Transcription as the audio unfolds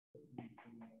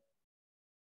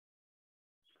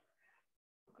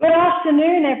Good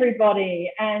afternoon, everybody,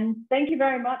 and thank you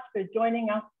very much for joining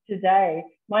us today.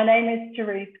 My name is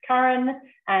Therese Curran,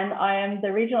 and I am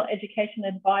the Regional Education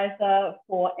Advisor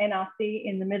for NRC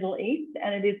in the Middle East,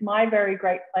 and it is my very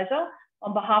great pleasure,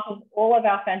 on behalf of all of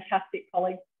our fantastic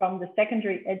colleagues from the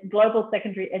Global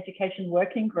Secondary Education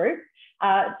Working Group,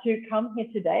 to come here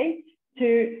today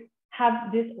to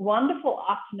have this wonderful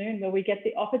afternoon where we get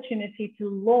the opportunity to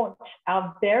launch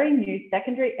our very new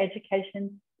secondary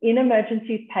education in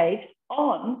emergencies page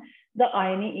on the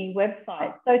INEE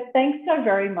website. So thanks so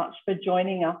very much for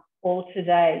joining us all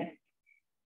today.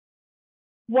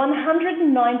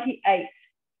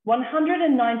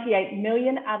 198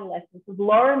 million adolescents of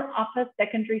lower and upper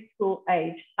secondary school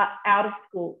age are out of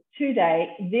school today,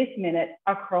 this minute,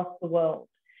 across the world.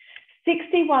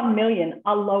 61 million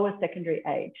are lower secondary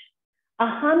age.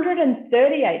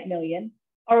 138 million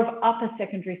are of upper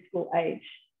secondary school age.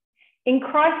 In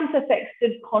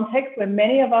crisis-affected contexts where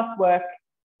many of us work,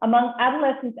 among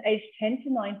adolescents aged 10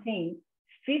 to 19,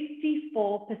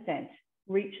 54%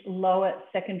 reach lower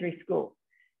secondary school,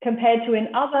 compared to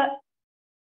in other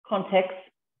contexts,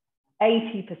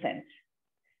 80%.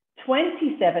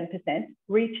 27%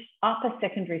 reach upper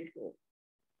secondary school,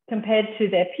 compared to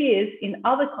their peers in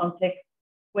other contexts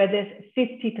where there's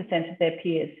 50% of their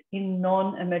peers in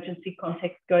non-emergency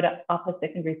contexts go to upper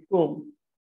secondary school.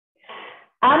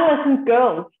 Adolescent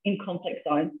girls in conflict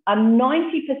zones are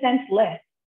 90% less,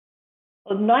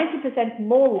 or 90%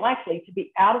 more likely to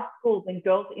be out of school than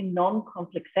girls in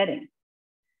non-conflict settings.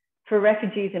 For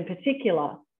refugees in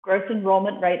particular, gross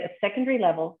enrollment rate at secondary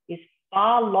level is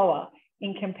far lower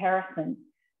in comparison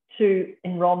to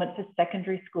enrollment for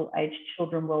secondary school aged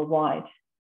children worldwide.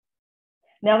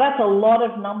 Now that's a lot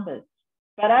of numbers,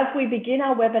 but as we begin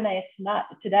our webinar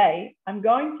today, I'm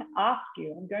going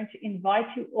to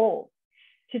invite you all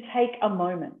to take a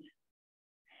moment.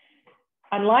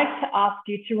 I'd like to ask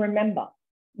you to remember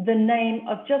the name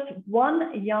of just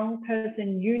one young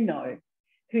person you know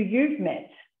who you've met,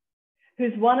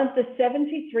 who's one of the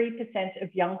 73%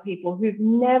 of young people who've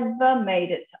never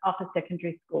made it to upper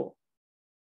secondary school.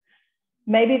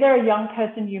 Maybe they're a young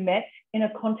person you met in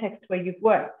a context where you've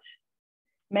worked.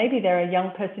 Maybe they're a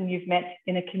young person you've met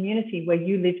in a community where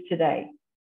you live today.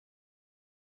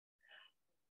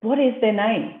 What is their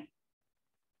name?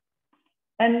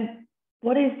 And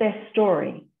what is their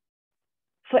story?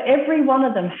 For every one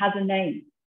of them has a name.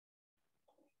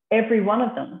 Every one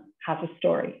of them has a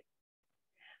story.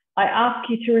 I ask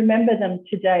you to remember them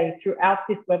today throughout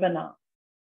this webinar.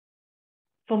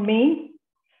 For me,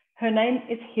 her name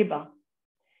is Hiba,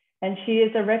 and she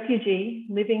is a refugee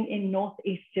living in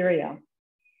northeast Syria.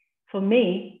 For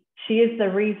me, she is the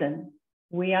reason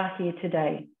we are here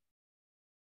today.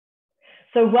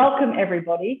 So welcome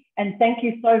everybody, and thank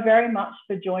you so very much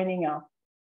for joining us.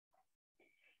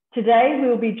 Today, we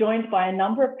will be joined by a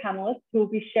number of panelists who will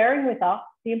be sharing with us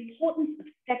the importance of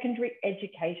secondary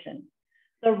education,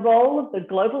 the role of the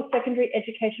Global Secondary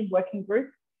Education Working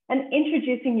Group, and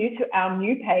introducing you to our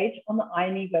new page on the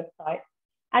INEE website.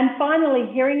 And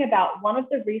finally, hearing about one of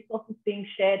the resources being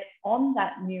shared on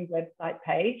that new website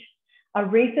page, a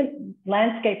recent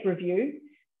landscape review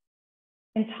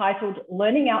entitled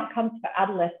Learning Outcomes for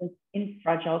Adolescents in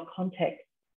Fragile Contexts.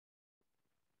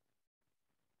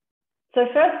 So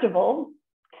first of all,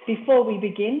 before we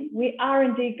begin, we are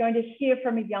indeed going to hear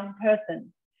from a young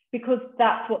person, because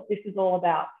that's what this is all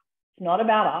about. It's not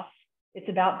about us, it's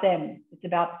about them. It's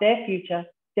about their future,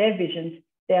 their visions,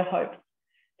 their hopes.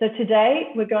 So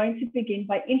today we're going to begin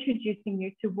by introducing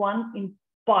you to one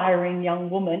inspiring young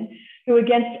woman who,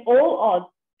 against all odds,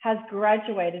 has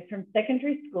graduated from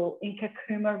secondary school in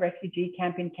Kakuma refugee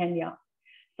camp in Kenya.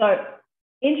 So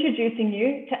introducing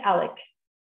you to Alec.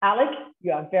 Alec,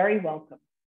 you are very welcome.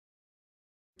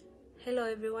 Hello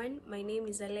everyone, my name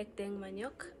is Alec Deng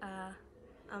Manyok.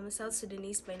 I'm a South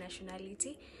Sudanese by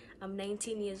nationality. I'm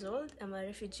 19 years old. I'm a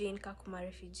refugee in Kakuma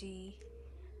refugee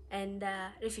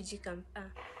camp.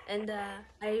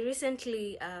 I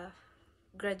recently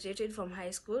graduated from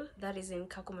high school, that is in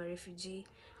Kakuma Refugee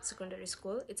Secondary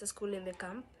School. It's a school in the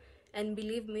camp, and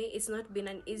believe me, it's not been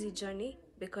an easy journey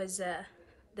because there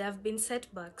have been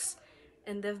setbacks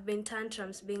and there have been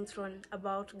tantrums being thrown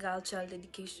about girl-child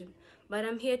education. But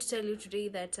I'm here to tell you today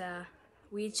that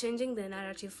we're changing the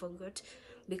narrative for good,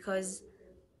 because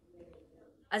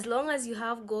as long as you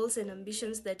have goals and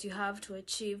ambitions that you have to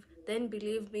achieve, then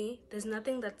believe me, there's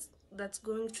nothing that's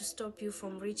going to stop you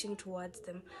from reaching towards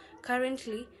them.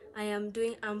 Currently,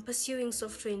 I'm pursuing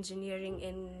software engineering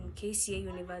in KCA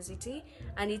University,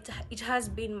 and it has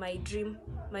been my dream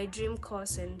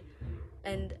course,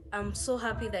 and I'm so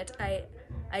happy that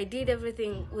I did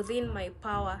everything within my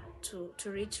power to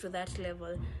reach to that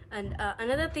level. And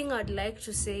another thing I'd like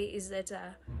to say is that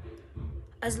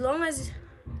as long as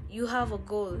you have a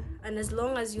goal, and as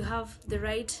long as you have the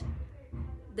right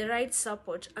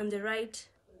support and the right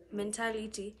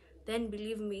mentality, then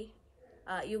believe me,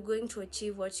 you're going to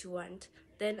achieve what you want.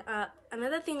 Then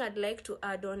another thing I'd like to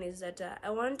add on is that I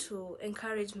want to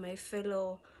encourage my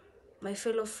fellow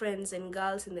friends and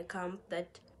girls in the camp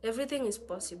that everything is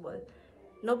possible.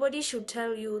 Nobody should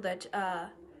tell you that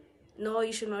no,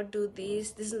 you should not do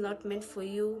this. This is not meant for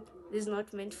you. This is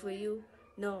not meant for you.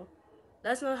 No,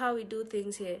 that's not how we do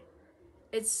things here.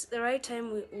 It's the right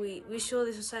time we show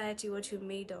the society what you're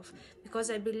made of.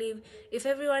 Because I believe if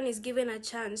everyone is given a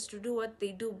chance to do what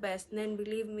they do best, then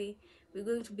believe me, we're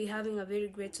going to be having a very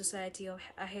great society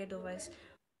ahead of us.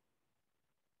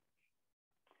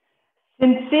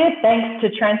 Sincere thanks to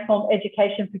Transform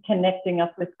Education for connecting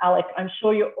us with Alec. I'm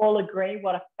sure you all agree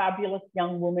what a fabulous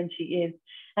young woman she is.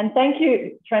 And thank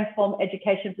you, Transform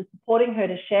Education, for supporting her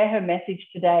to share her message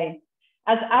today.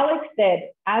 As Alex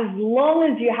said, as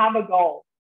long as you have a goal,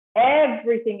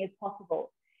 everything is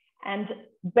possible. And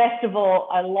best of all,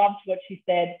 I loved what she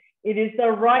said. It is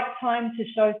the right time to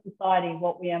show society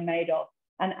what we are made of.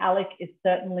 And Alec is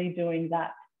certainly doing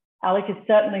that. Alec is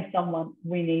certainly someone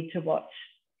we need to watch.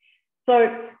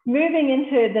 So moving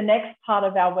into the next part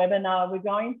of our webinar, we're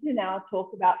going to now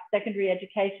talk about secondary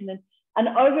education and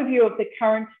an overview of the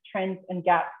current trends and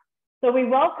gaps. So we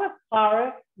welcome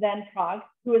Clara van Praag,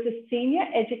 who is a senior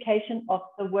education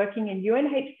officer working in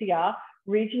UNHCR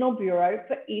Regional Bureau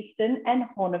for Eastern and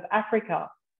Horn of Africa.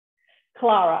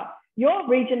 Clara, your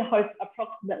region hosts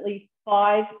approximately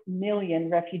 5 million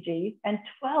refugees and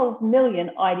 12 million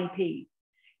IDPs.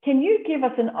 Can you give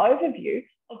us an overview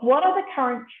of what are the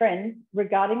current trends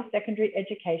regarding secondary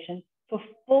education for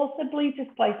forcibly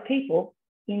displaced people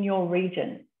in your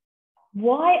region?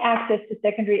 Why access to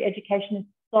secondary education is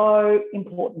so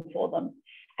important for them?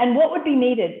 And what would be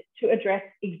needed to address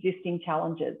existing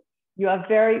challenges? You are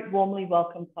very warmly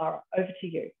welcome, Clara. Over to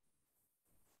you.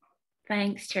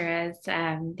 Thanks, Therese.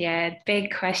 Yeah,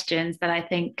 big questions that I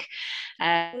think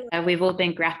we've all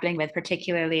been grappling with,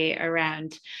 particularly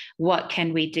around what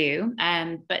can we do.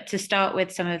 But to start with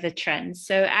some of the trends.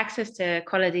 So access to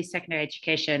quality secondary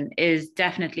education is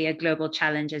definitely a global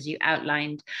challenge, as you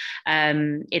outlined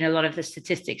in a lot of the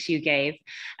statistics you gave.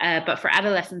 But for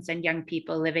adolescents and young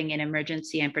people living in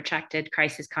emergency and protracted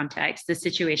crisis contexts, the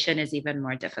situation is even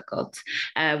more difficult.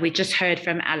 We just heard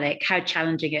from Alec how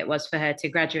challenging it was for her to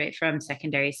graduate from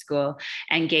secondary school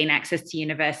and gain access to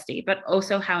university, but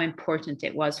also how important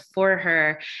it was for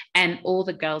her and all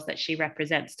the girls that she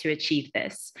represents to achieve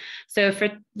this. So for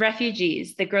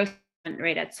refugees, the growth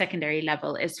rate at secondary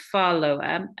level is far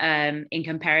lower in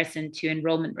comparison to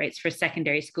enrollment rates for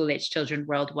secondary school age children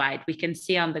worldwide. We can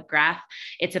see on the graph,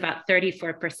 it's about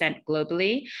 34%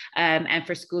 globally. And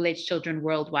for school age children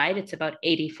worldwide, it's about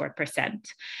 84%.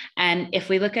 And if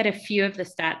we look at a few of the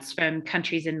stats from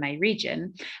countries in my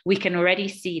region, we can already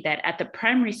see that at the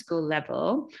primary school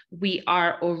level, we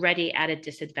are already at a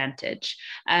disadvantage.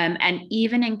 And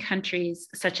even in countries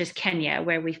such as Kenya,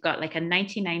 where we've got like a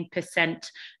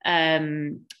 99%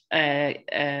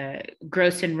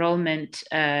 gross enrollment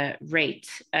rate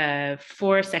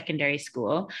for secondary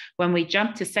school. When we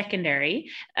jump to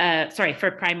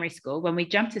for primary school, when we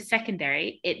jump to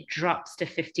secondary, it drops to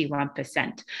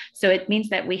 51%. So it means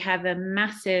that we have a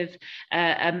massive,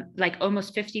 like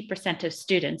almost 50% of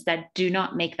students that do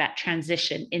not make that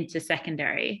transition into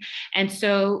secondary. And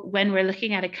so when we're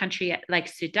looking at a country like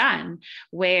Sudan,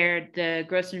 where the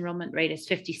gross enrollment rate is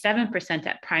 57%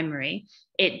 at primary,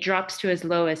 it drops to as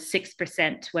low as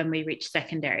 6% when we reach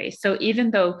secondary. So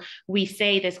even though we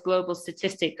say this global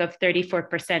statistic of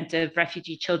 34% of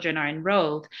refugee children are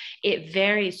enrolled, it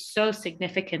varies so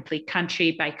significantly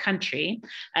country by country,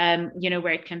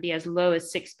 where it can be as low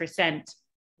as 6%.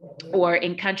 Or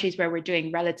in countries where we're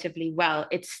doing relatively well,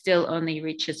 it still only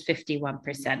reaches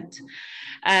 51%.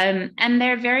 And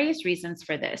there are various reasons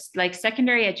for this. Like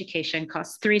secondary education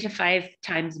costs 3 to 5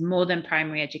 times more than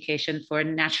primary education for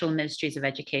national ministries of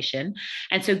education.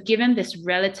 And so given this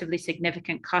relatively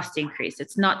significant cost increase,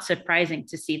 it's not surprising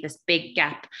to see this big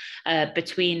gap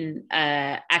between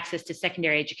access to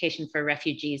secondary education for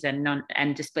refugees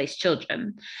and displaced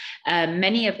children.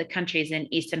 Many of the countries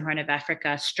in Eastern Horn of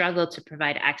Africa struggle to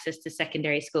provide access to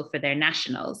secondary school for their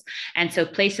nationals. And so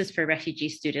places for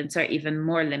refugee students are even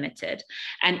more limited.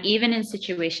 And even in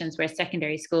situations where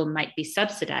secondary school might be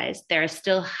subsidized, there are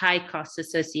still high costs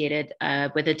associated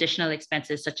with additional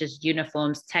expenses such as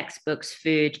uniforms, textbooks,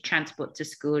 food, transport to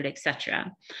school,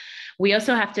 etc. We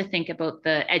also have to think about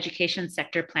the education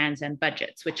sector plans and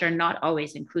budgets, which are not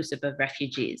always inclusive of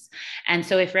refugees. And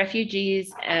so if refugees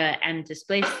and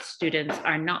displaced students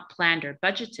are not planned or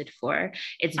budgeted for,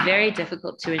 it's very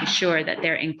difficult to ensure that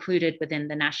they're included within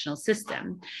the national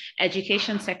system.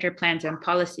 Education sector plans and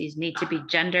policies need to be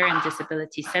gender and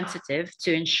disability sensitive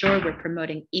to ensure we're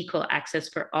promoting equal access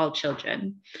for all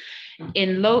children.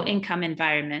 In low-income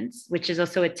environments, which is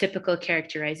also a typical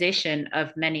characterization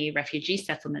of many refugee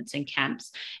settlements and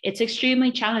camps, it's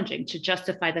extremely challenging to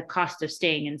justify the cost of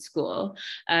staying in school,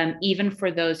 even for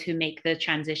those who make the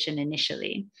transition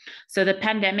initially. So the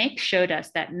pandemic showed us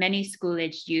that many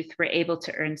school-aged youth were able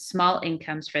to earn small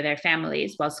incomes for their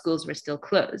families while schools were still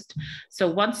closed. So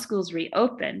once schools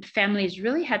reopened, families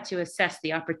really had to assess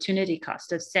the opportunity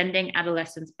cost of sending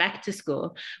adolescents back to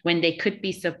school when they could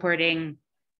be supporting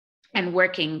and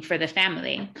working for the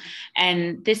family.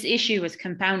 And this issue was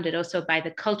compounded also by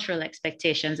the cultural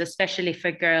expectations, especially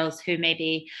for girls who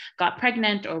maybe got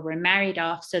pregnant or were married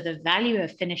off. So the value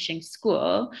of finishing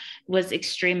school was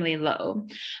extremely low.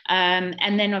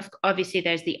 And then obviously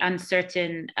there's the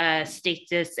uncertain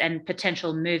status and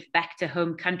potential move back to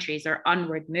home countries or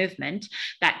onward movement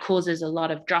that causes a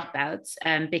lot of dropouts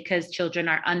because children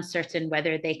are uncertain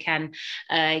whether they can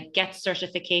get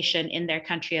certification in their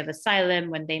country of asylum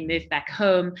when they move back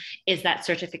home. Is that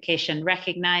certification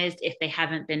recognized if they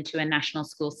haven't been to a national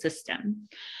school system?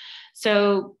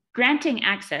 So granting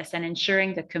access and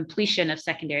ensuring the completion of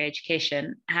secondary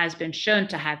education has been shown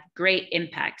to have great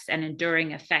impacts and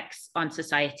enduring effects on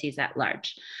societies at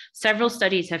large. Several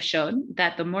studies have shown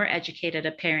that the more educated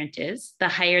a parent is, the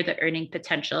higher the earning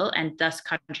potential and thus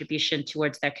contribution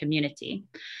towards their community.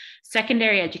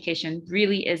 Secondary education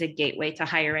really is a gateway to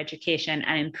higher education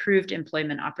and improved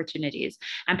employment opportunities,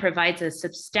 and provides a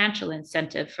substantial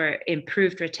incentive for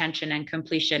improved retention and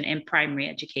completion in primary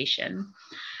education.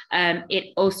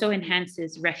 It also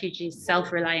enhances refugees'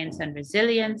 self-reliance and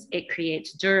resilience. It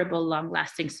creates durable,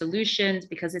 long-lasting solutions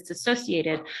because it's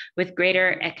associated with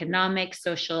greater economic,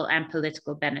 social, and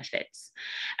political benefits.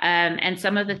 And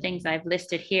some of the things I've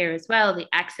listed here as well, the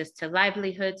access to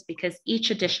livelihoods, because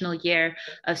each additional year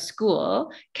of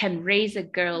school can raise a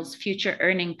girl's future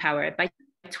earning power by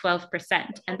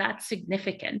 12%, and that's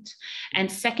significant. And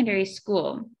secondary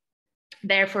school,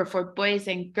 therefore, for boys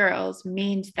and girls,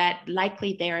 means that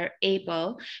likely they are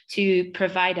able to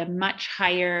provide a much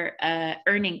higher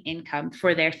earning income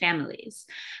for their families.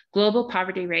 Global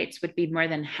poverty rates would be more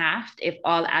than halved if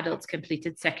all adults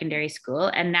completed secondary school,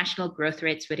 and national growth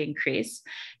rates would increase.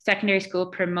 Secondary school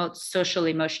promotes social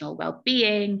emotional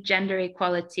well-being, gender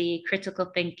equality,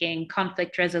 critical thinking,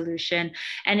 conflict resolution,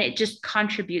 and it just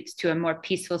contributes to a more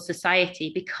peaceful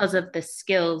society because of the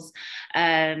skills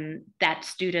that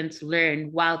students learn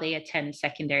while they attend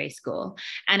secondary school.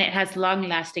 And it has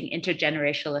long-lasting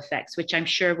intergenerational effects, which I'm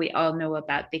sure we all know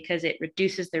about, because it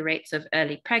reduces the rates of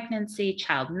early pregnancy,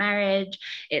 child marriage,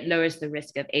 it lowers the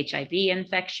risk of HIV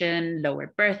infection,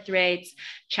 lower birth rates,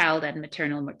 child and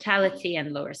maternal mortality,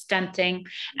 and lower stunting.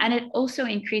 And it also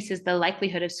increases the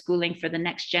likelihood of schooling for the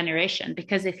next generation,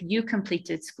 because if you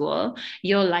completed school,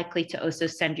 you're likely to also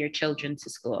send your children to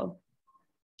school.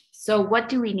 So what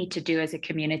do we need to do as a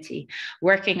community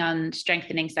working on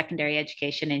strengthening secondary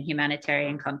education in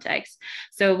humanitarian contexts?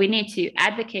 So we need to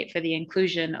advocate for the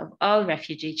inclusion of all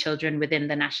refugee children within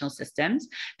the national systems,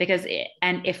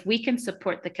 and if we can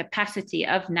support the capacity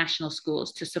of national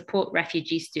schools to support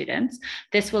refugee students,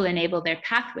 this will enable their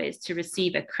pathways to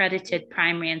receive accredited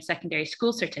primary and secondary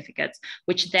school certificates,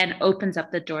 which then opens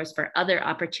up the doors for other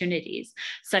opportunities,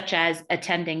 such as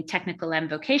attending technical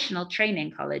and vocational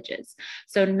training colleges.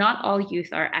 So not all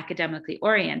youth are academically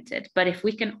oriented, but if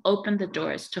we can open the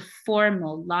doors to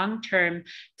formal long-term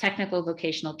technical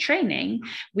vocational training,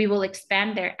 we will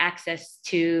expand their access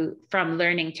from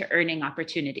learning to earning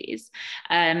opportunities.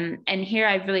 And here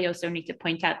I really also need to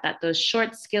point out that those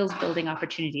short skills building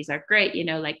opportunities are great,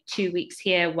 like 2 weeks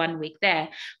here, 1 week there,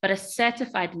 but a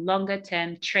certified longer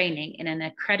term training in an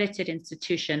accredited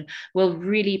institution will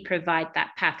really provide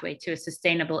that pathway to a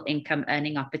sustainable income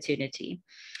earning opportunity.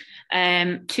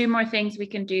 To two more things we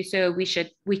can do. So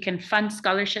we can fund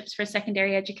scholarships for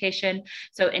secondary education.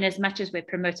 So in as much as we're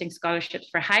promoting scholarships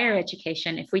for higher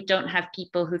education, if we don't have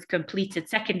people who've completed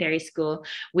secondary school,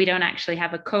 we don't actually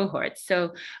have a cohort.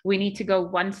 So we need to go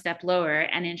one step lower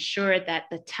and ensure that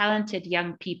the talented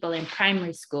young people in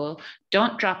primary school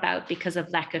don't drop out because of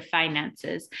lack of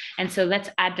finances. And so let's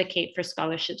advocate for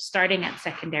scholarships starting at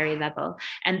secondary level.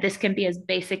 And this can be as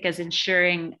basic as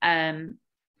ensuring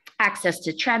access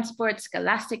to transport,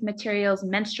 scholastic materials,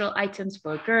 menstrual items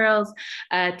for girls,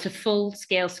 to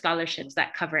full-scale scholarships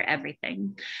that cover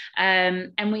everything.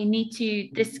 And we need to,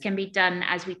 this can be done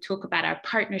as we talk about our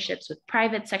partnerships with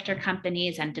private sector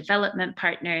companies and development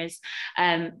partners.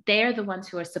 They're the ones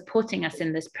who are supporting us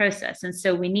in this process. And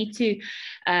so we need to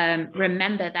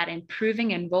remember that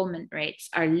improving enrollment rates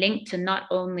are linked to not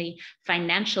only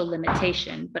financial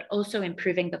limitation, but also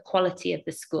improving the quality of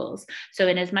the schools. So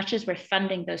in as much as we're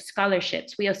funding those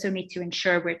scholarships, we also need to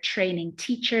ensure we're training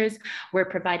teachers, we're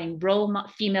providing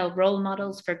female role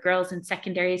models for girls in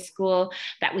secondary school,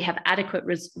 that we have adequate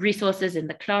resources in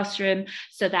the classroom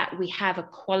so that we have a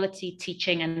quality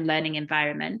teaching and learning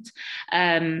environment.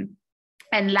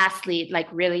 And lastly, like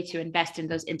really to invest in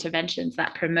those interventions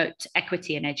that promote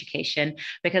equity in education,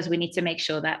 because we need to make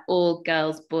sure that all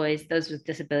girls, boys, those with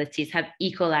disabilities have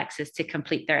equal access to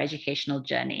complete their educational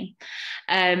journey.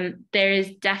 There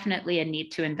is definitely a need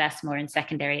to invest more in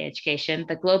secondary education.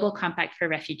 The Global Compact for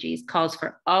Refugees calls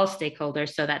for all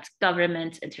stakeholders, so that's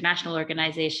governments, international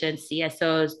organizations,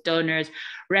 CSOs, donors,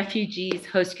 refugees,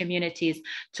 host communities,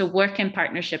 to work in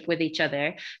partnership with each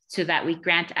other so that we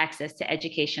grant access to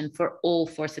education for all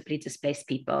forcibly displaced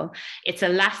people. It's a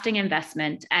lasting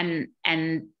investment,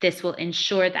 and this will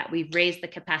ensure that we raise the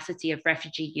capacity of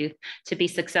refugee youth to be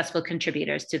successful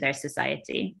contributors to their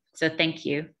society. So thank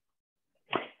you.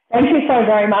 Thank you so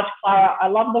very much, Clara. I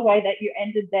love the way that you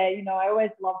ended there. You know, I always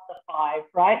love the 5,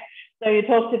 right? So you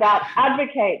talked about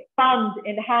advocate, fund,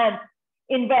 enhance,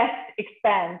 invest,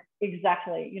 expand.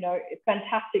 Exactly. You know,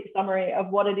 fantastic summary of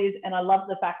what it is. And I love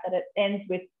the fact that it ends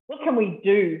with, what can we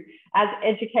do? As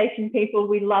education people,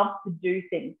 we love to do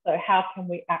things. So how can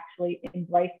we actually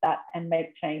embrace that and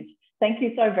make change? Thank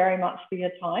you so very much for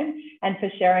your time and for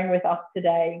sharing with us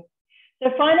today. So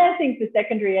financing for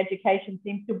secondary education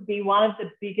seems to be one of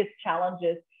the biggest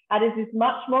challenges, and it is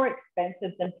much more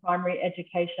expensive than primary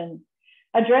education.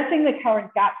 Addressing the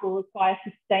current gap will require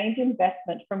sustained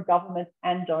investment from governments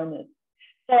and donors.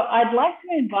 So I'd like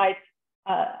to invite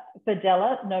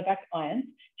Fadela Novak-Irons,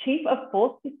 Chief of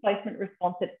Forced Displacement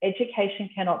Response at Education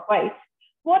Cannot Wait,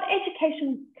 what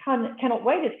Education Cannot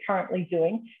Wait is currently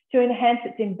doing to enhance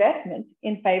its investment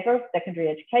in favour of secondary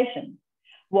education.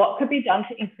 What could be done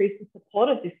to increase the support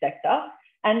of this sector?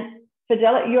 And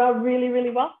Fadela, you are really, really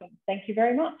welcome. Thank you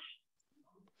very much.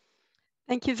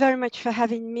 Thank you very much for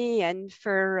having me and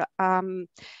for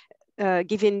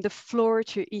giving the floor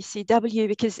to ECW,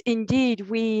 because indeed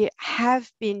we have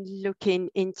been looking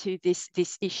into this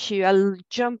issue. I'll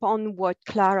jump on what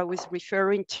Clara was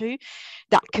referring to,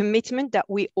 that commitment that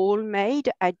we all made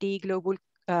at the global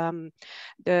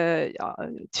the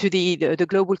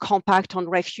Global Compact on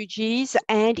Refugees,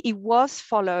 and it was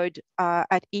followed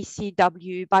at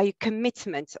ECW by a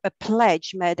commitment, a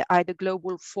pledge made at the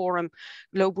Global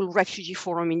Refugee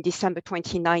Forum in December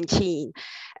 2019.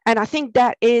 And I think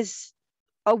that is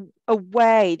a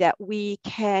way that we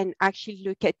can actually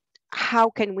look at how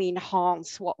can we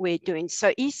enhance what we're doing.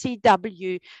 So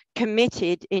ECW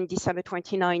committed in December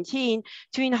 2019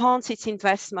 to enhance its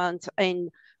investment in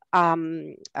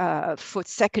for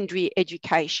secondary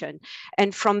education,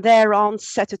 and from there on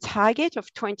set a target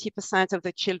of 20% of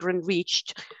the children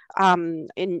reached in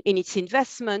its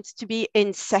investments to be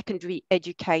in secondary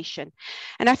education.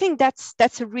 And I think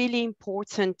that's a really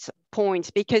important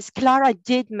point, because Clara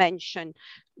did mention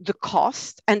the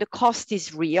cost, and the cost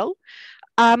is real.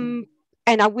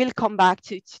 And I will come back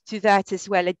to that as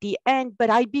well at the end,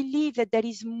 but I believe that there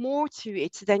is more to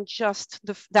it than just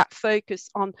that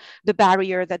focus on the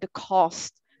barrier that the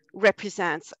cost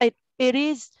represents. It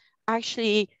is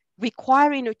actually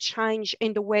requiring a change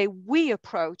in the way we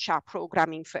approach our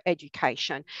programming for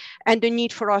education, and the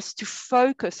need for us to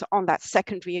focus on that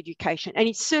secondary education. And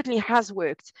it certainly has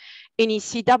worked in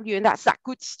ECW, and that's that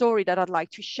good story that I'd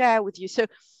like to share with you. So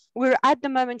we're at the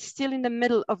moment still in the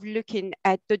middle of looking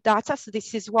at the data. So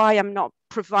this is why I'm not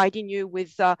providing you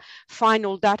with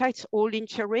final data. It's all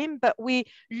interim, but we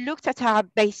looked at our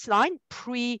baseline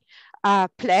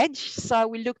pre-pledge. So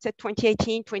we looked at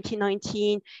 2018,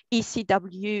 2019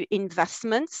 ECW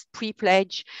investments,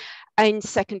 pre-pledge in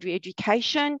secondary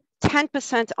education,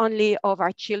 10% only of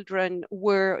our children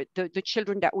were the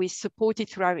children that we supported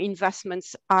through our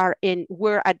investments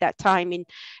were at that time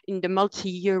in the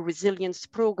multi-year resilience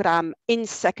program in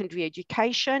secondary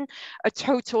education. A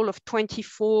total of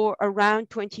around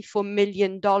 $24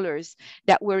 million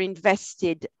that were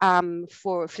invested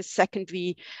for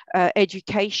secondary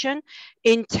education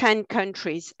in 10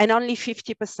 countries, and only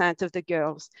 50% of the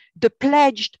girls. The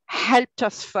pledge helped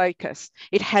us focus.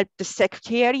 It helped the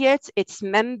secretariat, its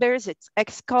members, its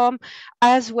ExCom,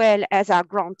 as well as our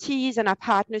grantees and our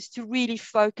partners to really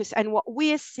focus. And what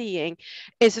we are seeing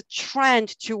is a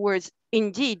trend towards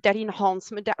indeed that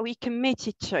enhancement that we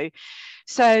committed to.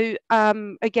 So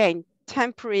again,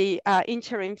 temporary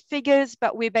interim figures,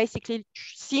 but we basically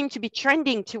seem to be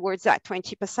trending towards that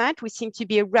 20%. We seem to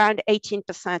be around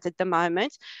 18% at the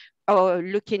moment.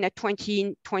 Looking at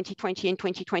 2020 and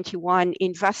 2021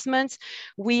 investments,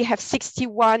 we have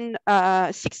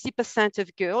 60%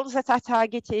 of girls that are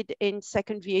targeted in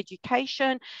secondary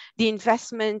education. The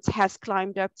investment has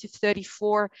climbed up to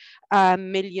 $34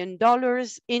 million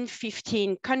in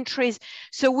 15 countries.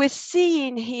 So we're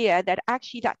seeing here that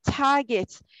actually that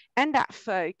target and that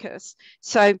focus,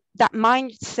 so that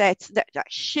mindset, that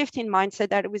shift in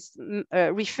mindset that it was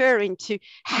referring to,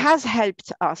 has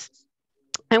helped us.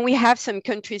 And we have some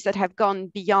countries that have gone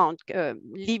beyond.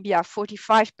 Libya,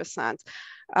 45%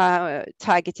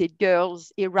 targeted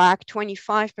girls. Iraq,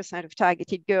 25% of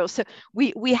targeted girls. So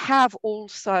we have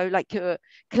also, like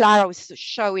Clara was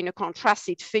showing a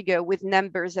contrasted figure with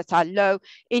numbers that are low.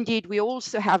 Indeed, we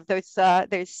also have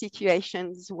those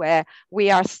situations where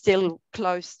we are still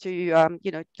close to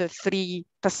the 3%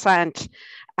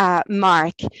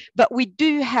 mark, but we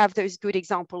do have those good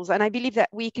examples, and I believe that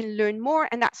we can learn more,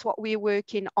 and that's what we're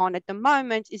working on at the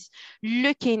moment, is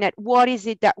looking at what is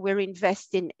it that we're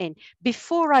investing in.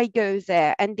 Before I go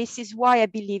there, and this is why I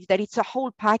believe that it's a whole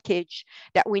package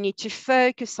that we need to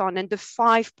focus on, and the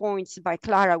 5 points by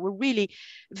Clara were really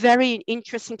very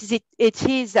interesting, because it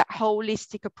is that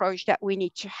holistic approach that we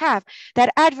need to have.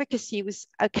 That advocacy was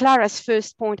Clara's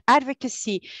first point.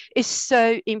 Advocacy is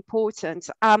so important,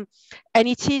 and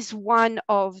it is one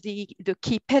of the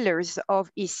key pillars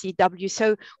of ECW.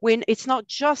 So when it's not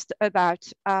just about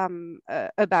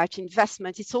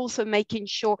investment, it's also making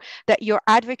sure that your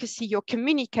advocacy, your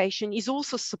communication is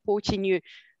also supporting you,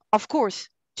 of course,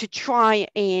 to try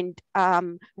and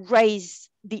raise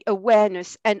the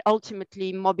awareness and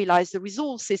ultimately mobilize the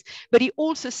resources, but it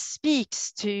also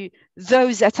speaks to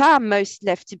those that are most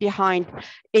left behind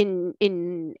in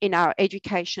our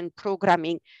education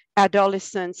programming,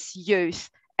 adolescents, youth,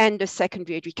 and the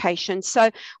secondary education. So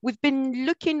we've been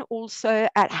looking also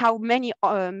at how many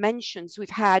mentions we've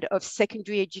had of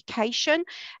secondary education,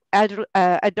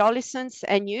 adolescents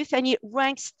and youth, and it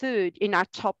ranks third in our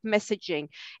top messaging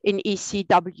in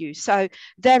ECW. So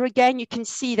there again, you can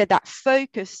see that that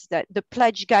focus that the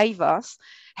pledge gave us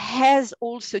has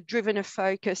also driven a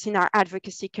focus in our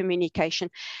advocacy communication.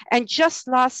 And just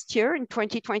last year in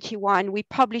 2021, we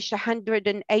published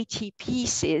 180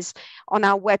 pieces on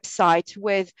our website,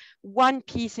 with one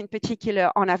piece in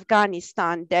particular on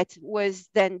Afghanistan that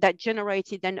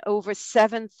generated then over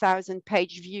 7,000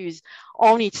 page views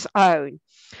on its own.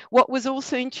 What was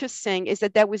also interesting is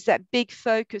that there was that big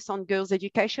focus on girls'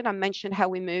 education. I mentioned how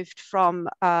we moved from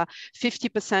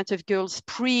 50% of girls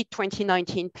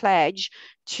pre-2019 pledge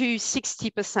to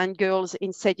 60% girls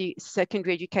in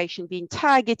secondary education being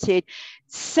targeted.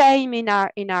 Same in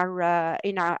our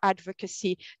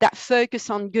advocacy. That focus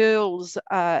on girls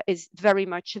is very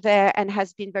much there and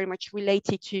has been very much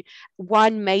related to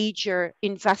one major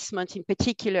investment in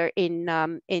particular in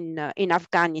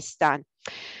Afghanistan.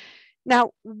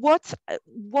 Now, what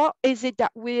is it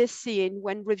that we're seeing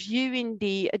when reviewing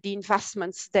the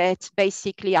investments that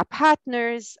basically our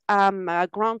partners,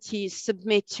 grantees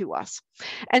submit to us?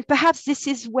 And perhaps this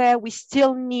is where we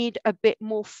still need a bit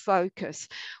more focus.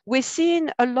 We're seeing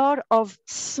a lot of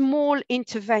small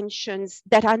interventions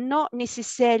that are not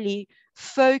necessarily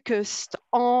focused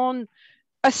on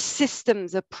a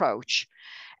systems approach.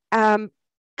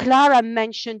 Clara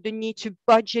mentioned the need to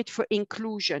budget for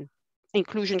inclusion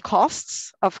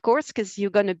costs, of course, because you're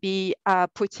going to be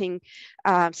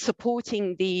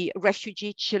supporting the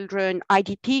refugee children,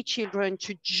 IDP children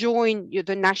to join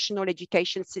the national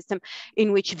education system,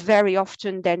 in which very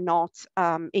often they're not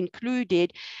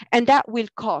included, and that will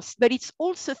cost. But it's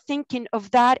also thinking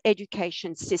of that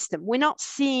education system. We're not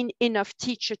seeing enough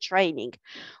teacher training.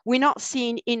 We're not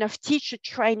seeing enough teacher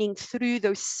training through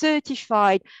those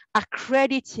certified,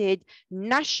 accredited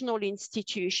national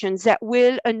institutions that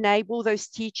will enable those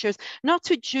teachers not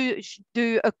to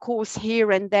do a course here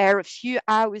and there, a few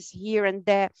hours here and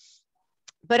there,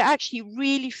 but actually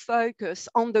really focus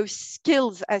on those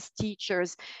skills as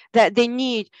teachers that they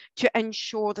need to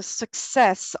ensure the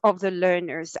success of the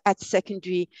learners at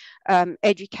secondary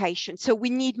education. So we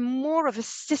need more of a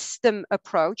system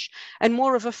approach and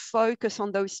more of a focus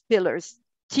on those pillars.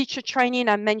 Teacher training,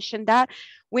 I mentioned that.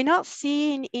 We're not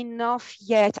seeing enough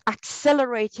yet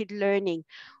accelerated learning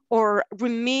or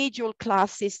remedial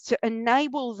classes to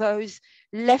enable those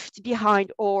left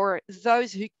behind or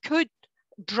those who could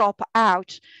drop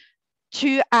out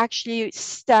to actually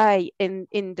stay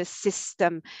in the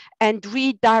system and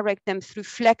redirect them through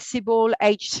flexible,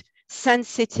 age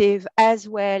sensitive, as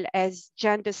well as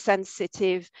gender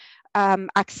sensitive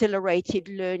accelerated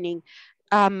learning.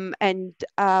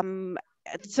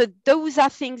 So those are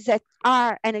things that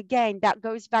are, and again, that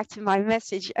goes back to my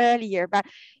message earlier, but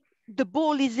the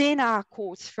ball is in our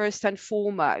courts first and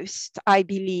foremost, I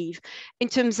believe, in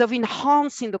terms of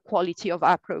enhancing the quality of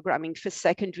our programming for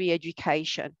secondary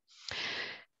education.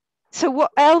 So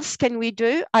what else can we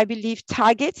do? I believe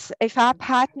targets. If our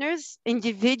partners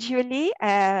individually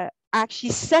actually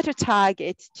set a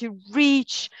target to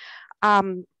reach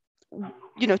 20%,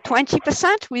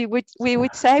 we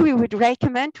would say, we would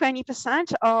recommend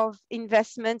 20% of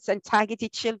investments and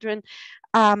targeted children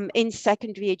in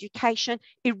secondary education.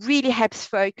 It really helps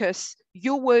focus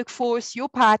your workforce, your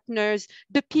partners,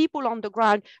 the people on the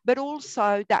ground, but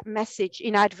also that message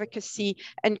in advocacy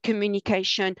and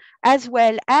communication, as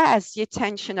well as the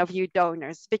attention of your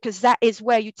donors, because that is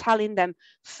where you're telling them,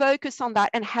 focus on that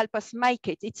and help us make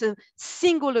it. It's a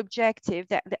single objective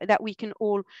that we can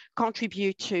all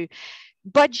contribute to.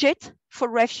 Budget for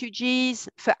refugees,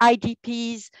 for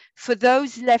IDPs, for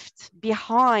those left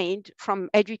behind from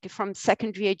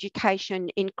secondary education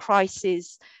in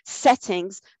crisis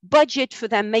settings, budget for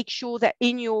them, make sure that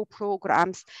in your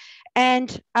programs. And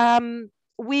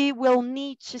we will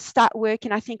need to start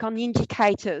working, I think, on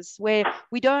indicators where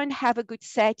we don't have a good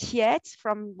set yet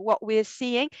from what we're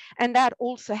seeing. And that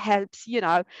also helps,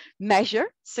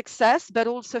 measure success, but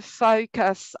also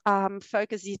focus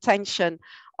the attention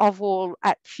of all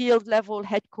at field level,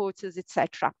 headquarters,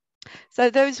 etc. So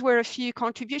those were a few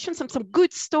contributions, some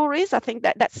good stories. I think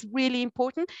that's really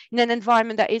important in an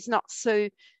environment that is not so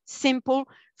simple.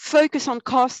 Focus on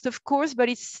cost, of course, but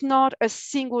it's not a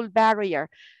single barrier.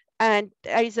 And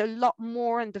there is a lot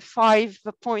more in the 5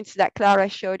 points that Clara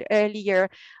showed earlier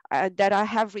that I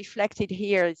have reflected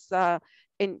here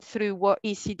through what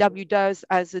ECW does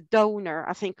as a donor.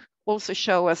 I think also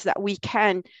show us that we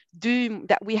can do,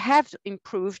 that we have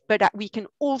improved, but that we can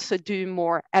also do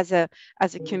more as a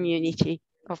community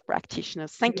of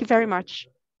practitioners. Thank you very much.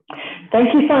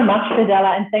 Thank you so much,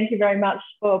 Fadela, and thank you very much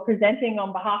for presenting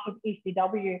on behalf of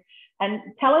ECW and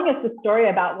telling us the story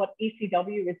about what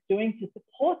ECW is doing to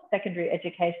support secondary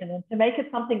education and to make it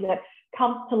something that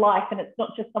comes to life, and it's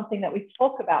not just something that we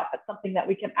talk about, but something that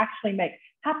we can actually make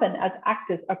happen as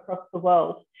actors across the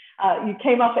world. You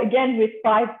came up again with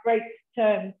 5 great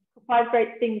terms, 5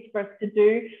 great things for us to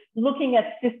do, looking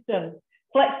at systems,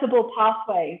 flexible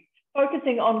pathways,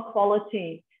 focusing on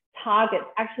quality, targets,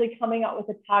 actually coming up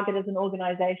with a target as an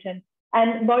organization,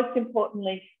 and most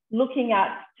importantly, looking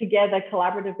at together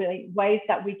collaboratively ways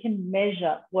that we can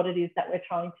measure what it is that we're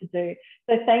trying to do.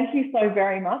 So thank you so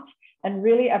very much and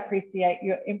really appreciate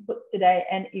your input today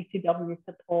and ECW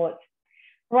support.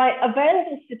 Right,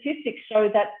 available statistics show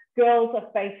that girls are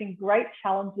facing great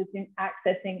challenges in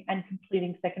accessing and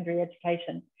completing secondary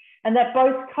education, and that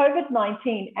both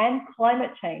COVID-19 and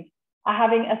climate change are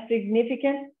having a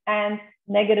significant and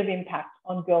negative impact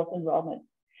on girls' enrollment.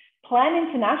 Plan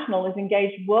International is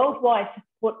engaged worldwide to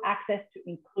support access to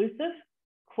inclusive,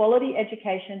 quality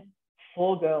education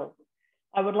for girls.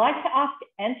 I would like to ask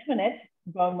Antoinette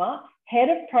Ngoma, Head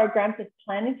of Programs at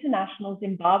Plan International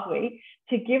Zimbabwe,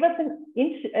 to give us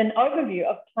an overview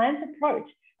of Plan's approach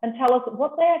and tell us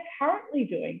what they are currently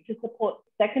doing to support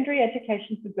secondary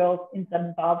education for girls in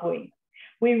Zimbabwe.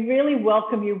 We really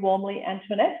welcome you warmly,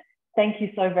 Antoinette. Thank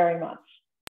you so very much.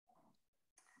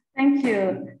 Thank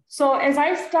you. So as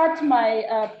I start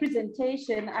my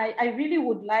presentation, I really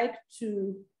would like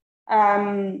to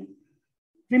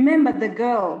remember the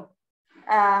girl.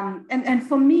 And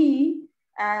for me,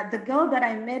 the girl that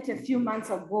I met a few months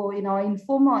ago in our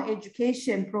informal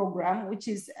education program, which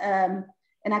is an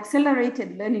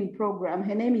accelerated learning program,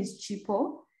 her name is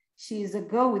Chipo. She is a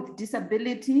girl with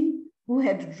disability who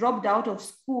had dropped out of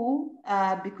school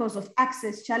because of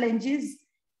access challenges.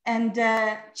 And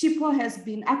Chipo has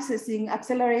been accessing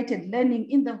accelerated learning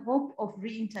in the hope of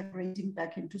reintegrating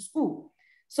back into school.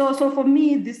 So for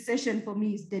me, this session for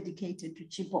me is dedicated to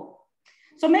Chipo.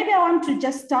 So maybe I want to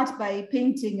just start by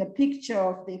painting a picture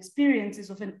of the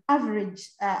experiences of an average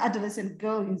adolescent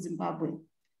girl in Zimbabwe,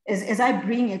 as I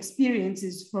bring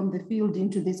experiences from the field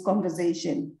into this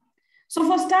conversation. So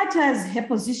for starters, her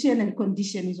position and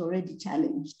condition is already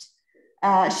challenged.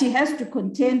 She has to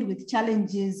contend with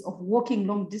challenges of walking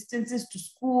long distances to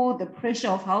school, the pressure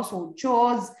of household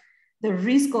chores, the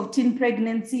risk of teen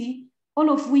pregnancy, all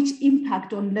of which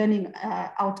impact on learning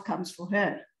outcomes for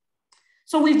her.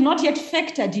 So we've not yet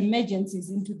factored emergencies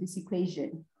into this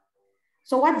equation.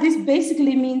 So what this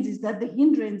basically means is that the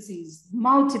hindrances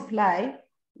multiply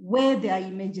where there are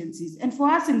emergencies. And for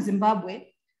us in Zimbabwe,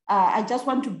 I just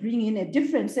want to bring in a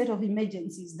different set of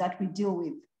emergencies that we deal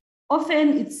with.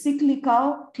 Often it's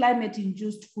cyclical,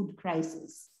 climate-induced food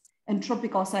crisis and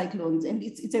tropical cyclones. And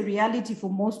it's a reality for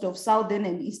most of Southern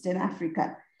and Eastern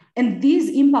Africa. And these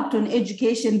impact on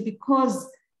education because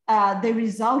they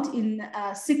result in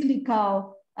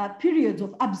cyclical periods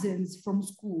of absence from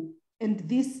school. And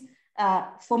this,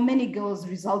 for many girls,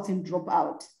 results in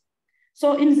dropout.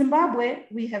 So in Zimbabwe,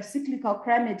 we have cyclical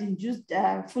climate-induced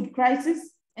food crisis.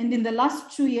 And in the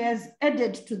last 2 years,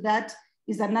 added to that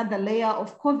is another layer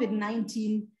of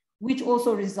COVID-19, which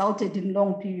also resulted in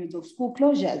long periods of school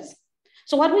closures.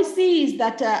 So what we see is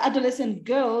that adolescent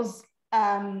girls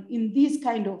in these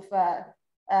kind of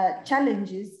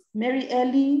challenges marry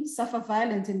early, suffer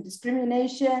violence and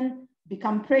discrimination,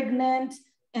 become pregnant,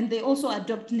 and they also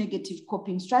adopt negative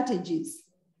coping strategies.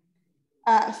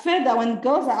 Further, when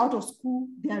girls are out of school,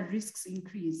 their risks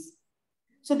increase.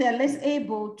 So they are less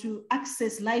able to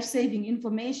access life-saving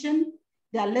information.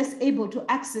 They are less able to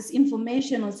access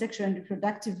information on sexual and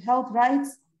reproductive health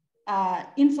rights,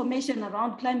 information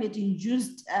around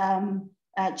climate-induced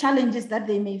challenges that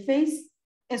they may face,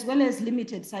 as well as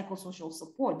limited psychosocial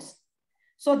support.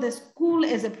 So the school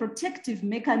as a protective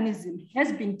mechanism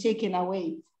has been taken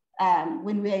away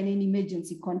when we are in an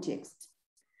emergency context.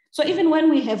 So even when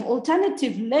we have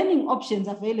alternative learning options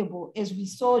available, as we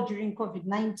saw during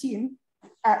COVID-19,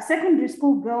 secondary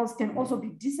school girls can also be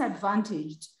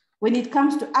disadvantaged when it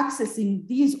comes to accessing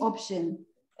these options,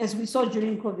 as we saw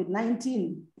during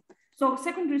COVID-19. So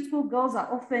secondary school girls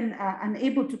are often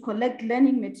unable to collect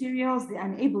learning materials. They're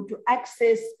unable to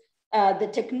access the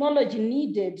technology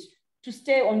needed to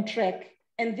stay on track.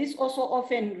 And this also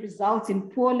often results in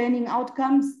poor learning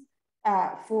outcomes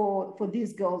for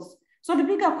these girls. So the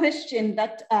bigger question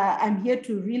that I'm here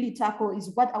to really tackle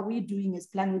is, what are we doing as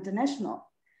Plan International?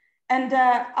 And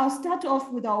I'll start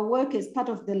off with our work as part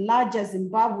of the larger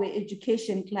Zimbabwe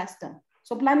education cluster.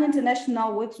 So Plan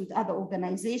International works with other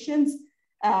organizations,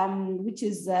 which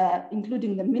is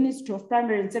including the Ministry of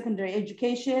Primary and Secondary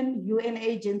Education, UN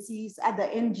agencies, other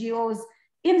NGOs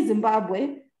in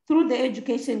Zimbabwe through the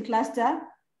education cluster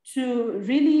to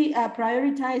really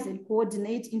prioritize and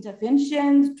coordinate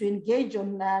interventions, to engage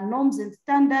on norms and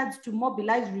standards, to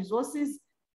mobilize resources.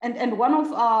 And one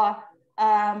of our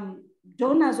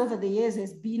donors over the years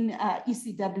has been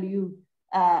ECW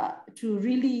to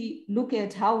really look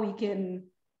at how we can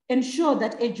ensure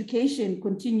that education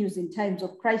continues in times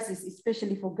of crisis,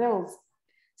 especially for girls.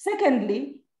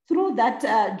 Secondly, through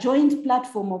that joint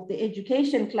platform of the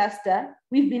education cluster,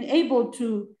 we've been able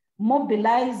to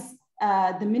mobilize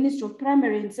the Ministry of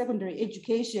Primary and Secondary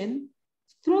Education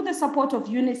through the support of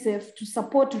UNICEF to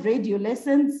support radio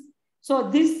lessons. So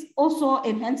this also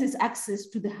enhances access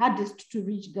to the hardest to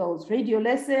reach girls. Radio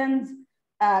lessons,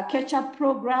 catch-up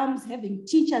programs, having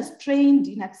teachers trained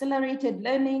in accelerated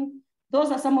learning. Those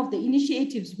are some of the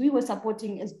initiatives we were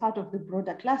supporting as part of the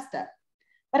broader cluster.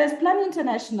 But as Plan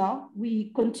International,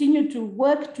 we continue to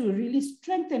work to really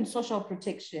strengthen social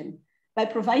protection by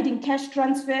providing cash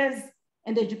transfers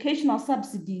and educational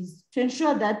subsidies to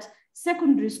ensure that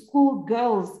secondary school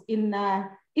girls in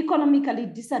economically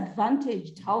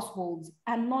disadvantaged households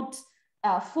are not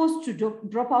forced to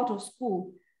drop out of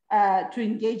school to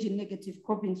engage in negative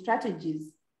coping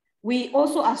strategies. We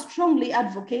also are strongly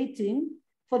advocating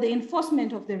for the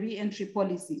enforcement of the re-entry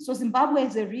policy. So Zimbabwe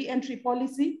has a re-entry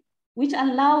policy which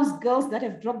allows girls that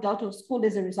have dropped out of school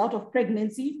as a result of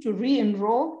pregnancy to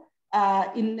re-enroll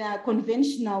in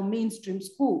conventional mainstream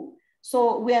school.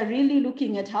 So we are really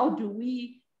looking at how do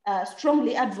we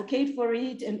strongly advocate for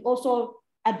it and also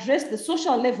address the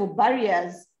social level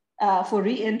barriers for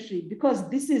re-entry, because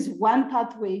this is one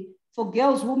pathway for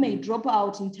girls who may drop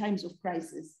out in times of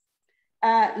crisis.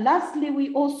 Lastly,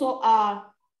 we also are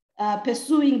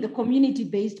pursuing the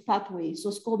community-based pathway.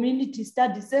 So community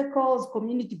study circles,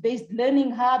 community-based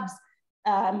learning hubs,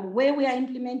 where we are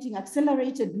implementing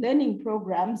accelerated learning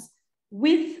programs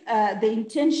with the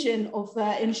intention of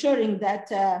ensuring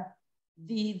that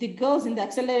the girls in the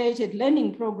accelerated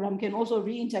learning program can also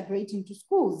reintegrate into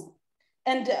schools.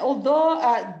 And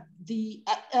although the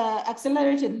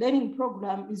accelerated learning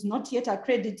program is not yet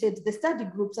accredited, the study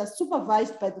groups are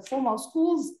supervised by the formal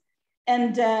schools,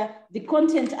 and the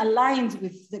content aligns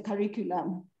with the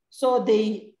curriculum. So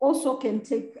they also can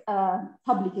take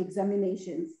public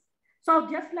examinations. So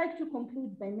I'd just like to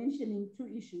conclude by mentioning two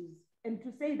issues and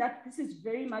to say that this is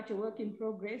very much a work in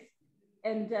progress.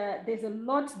 And there's a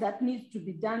lot that needs to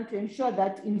be done to ensure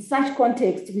that in such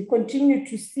context, we continue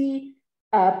to see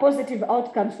positive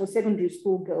outcomes for secondary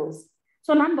school girls.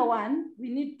 So number one, we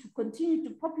need to continue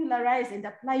to popularize and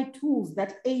apply tools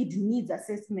that aid needs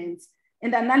assessments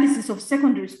and analysis of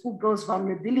secondary school girls'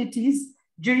 vulnerabilities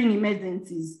during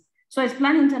emergencies. So as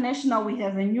Plan International, we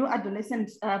have a new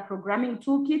adolescent programming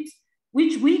toolkit,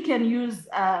 which we can use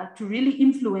to really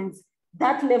influence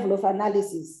that level of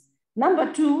analysis.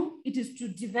 Number two, it is to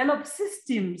develop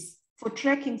systems for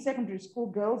tracking secondary school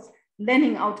girls'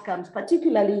 learning outcomes,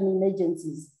 particularly in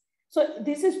emergencies. So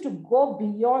this is to go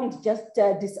beyond just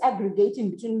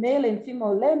disaggregating between male and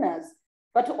female learners,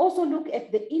 but to also look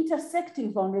at the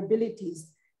intersecting vulnerabilities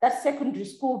that secondary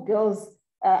school girls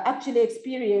actually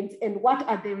experience and what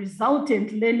are the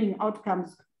resultant learning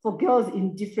outcomes for girls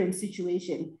in different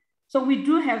situations. So we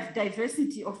do have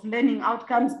diversity of learning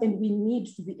outcomes and we need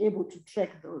to be able to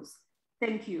track those.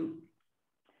 Thank you.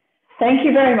 Thank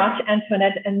you very much,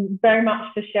 Antoinette, and very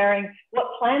much for sharing what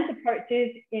PLAN's approach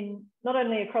is in not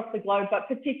only across the globe, but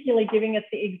particularly giving us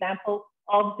the example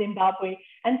of Zimbabwe.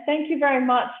 And thank you very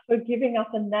much for giving us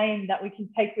a name that we can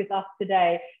take with us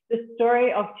today, the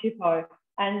story of Chipo.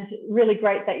 And really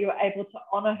great that you were able to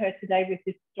honor her today with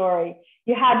this story.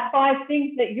 You had 5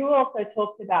 things that you also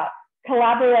talked about: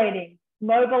 collaborating,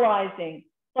 mobilizing,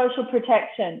 social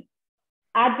protection,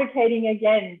 advocating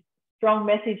again, strong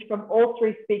message from all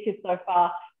 3 speakers so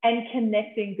far, and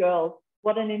connecting girls.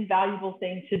 What an invaluable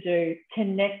thing to do,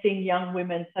 connecting young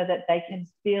women so that they can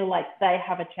feel like they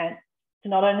have a chance to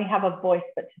not only have a voice,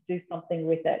 but to do something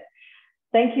with it.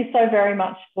 Thank you so very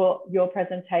much for your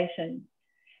presentation.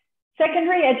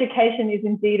 Secondary education is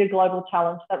indeed a global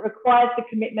challenge that requires the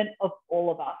commitment of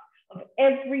all of us, of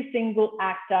every single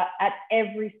actor at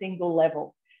every single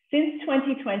level. Since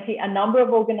 2020, a number of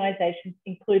organisations,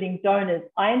 including donors,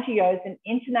 INGOs and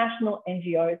international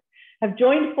NGOs, have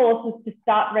joined forces to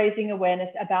start raising awareness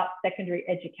about secondary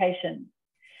education.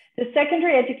 The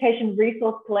secondary education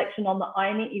resource collection on the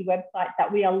INEE website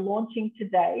that we are launching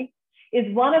today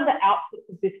is one of the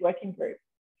outputs of this working group.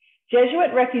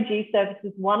 Jesuit Refugee Service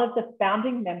is one of the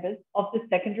founding members of the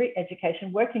Secondary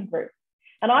Education Working Group.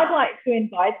 And I'd like to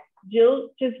invite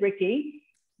Jill Drzewiecki,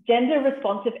 Gender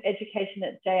Responsive Education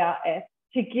at JRF,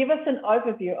 to give us an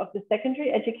overview of the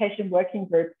Secondary Education Working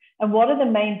Group and what are the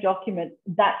main documents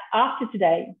that after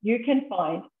today you can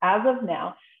find as of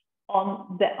now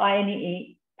on the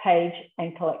INEE page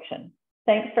and collection.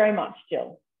 Thanks very much,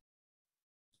 Jill.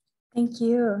 Thank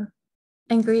you.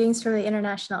 And greetings from the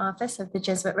International Office of the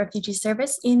Jesuit Refugee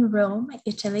Service in Rome,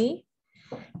 Italy.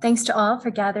 Thanks to all for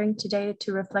gathering today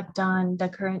to reflect on the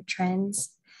current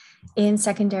trends in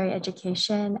secondary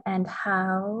education and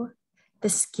how the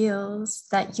skills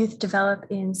that youth develop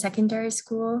in secondary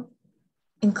school,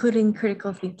 including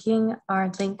critical thinking,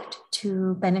 are linked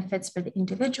to benefits for the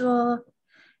individual,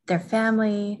 their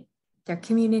family, their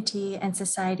community, and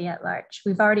society at large.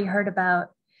 We've already heard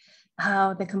about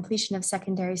how the completion of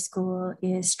secondary school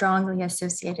is strongly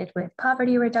associated with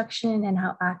poverty reduction and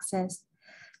how access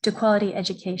to quality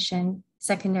education,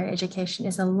 secondary education,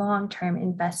 is a long-term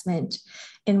investment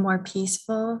in more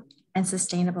peaceful and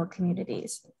sustainable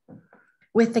communities.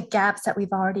 With the gaps that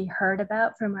we've already heard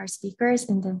about from our speakers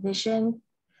in the vision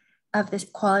of this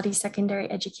quality secondary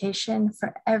education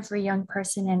for every young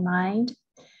person in mind,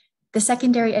 the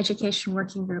Secondary Education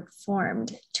Working Group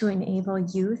formed to enable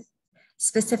youth,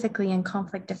 specifically in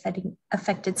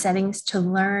conflict-affected settings, to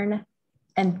learn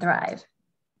and thrive.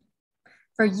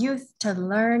 For youth to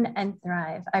learn and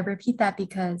thrive. I repeat that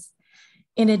because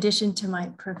in addition to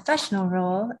my professional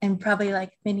role, and probably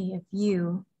like many of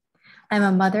you, I'm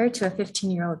a mother to a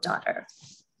 15-year-old daughter.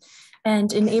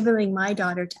 And enabling my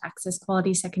daughter to access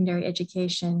quality secondary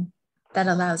education that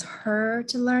allows her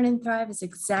to learn and thrive is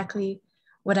exactly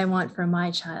what I want for my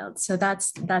child. So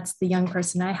that's the young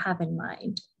person I have in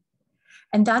mind.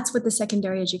 And that's what the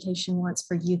secondary education wants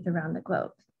for youth around the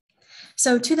globe.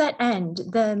 So to that end,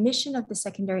 the mission of the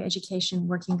Secondary Education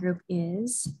Working Group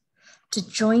is to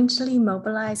jointly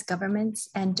mobilize governments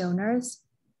and donors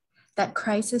that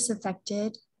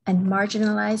crisis-affected and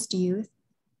marginalized youth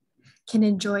can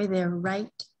enjoy their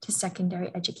right to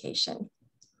secondary education.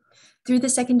 Through the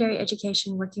Secondary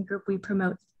Education Working Group, we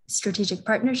promote strategic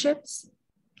partnerships,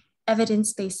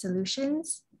 evidence-based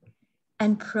solutions,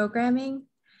 and programming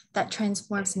that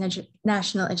transforms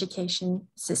national education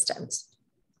systems.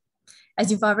 As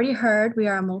you've already heard, we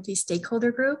are a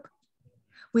multi-stakeholder group.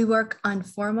 We work on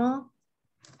formal,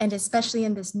 and especially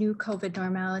in this new COVID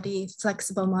normality,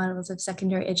 flexible models of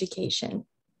secondary education,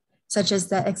 such as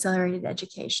the accelerated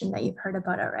education that you've heard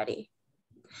about already.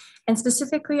 And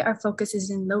specifically, our focus is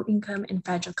in low-income and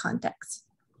fragile contexts.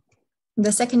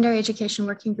 The Secondary Education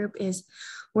Working Group is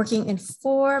working in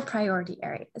 4 priority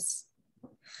areas.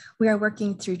 We are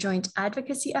working through joint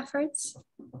advocacy efforts,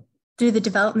 through the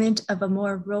development of a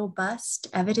more robust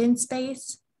evidence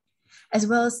base, as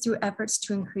well as through efforts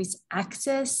to increase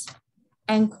access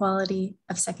and quality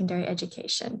of secondary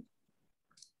education.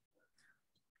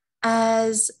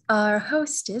 As our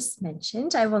hostess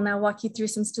mentioned, I will now walk you through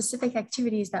some specific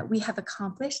activities that we have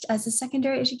accomplished as a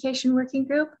Secondary Education Working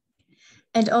Group,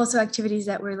 and also activities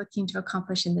that we're looking to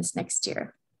accomplish in this next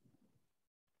year.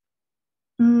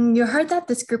 You heard that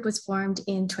this group was formed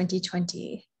in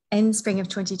 2020. In spring of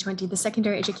 2020, the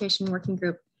Secondary Education Working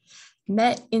Group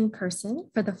met in person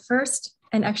for the first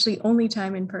and actually only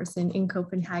time in person in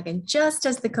Copenhagen, just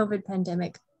as the COVID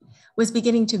pandemic was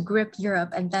beginning to grip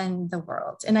Europe and then the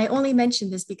world. And I only mention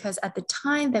this because at the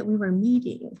time that we were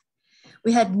meeting,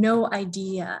 we had no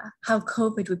idea how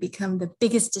COVID would become the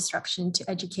biggest disruption to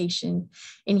education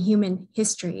in human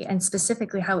history, and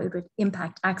specifically how it would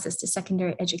impact access to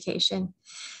secondary education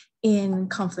in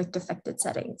conflict-affected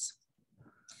settings.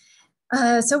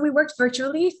 So we worked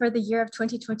virtually for the year of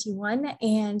 2021,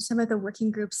 and some of the working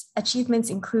group's achievements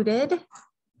included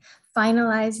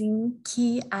finalizing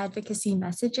key advocacy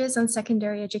messages on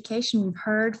secondary education. We've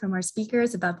heard from our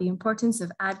speakers about the importance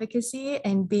of advocacy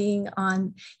and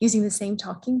using the same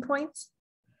talking points.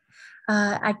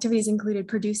 Activities included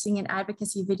producing an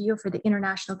advocacy video for the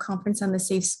International Conference on the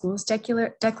Safe Schools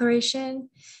Declaration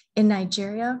in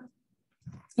Nigeria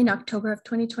in October of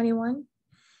 2021,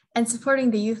 and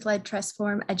supporting the Youth-Led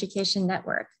Transform Education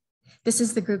Network. This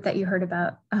is the group that you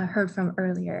heard from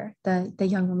earlier, the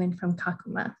young woman from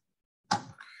Kakuma.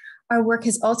 Our work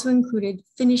has also included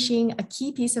finishing a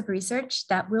key piece of research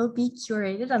that will be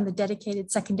curated on the dedicated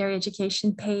secondary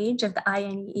education page of the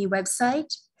INEE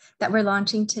website that we're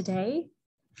launching today.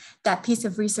 That piece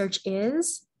of research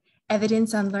is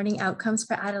Evidence on Learning Outcomes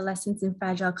for Adolescents in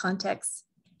Fragile Contexts,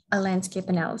 a Landscape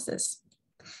Analysis.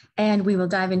 And we will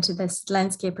dive into this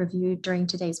landscape review during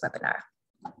today's webinar.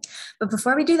 But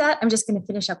before we do that, I'm just going to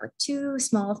finish up with 2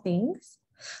 small things.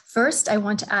 First, I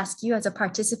want to ask you as a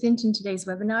participant in today's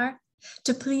webinar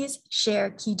to please share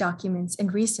key documents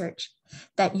and research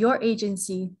that your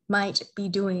agency might be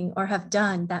doing or have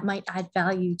done that might add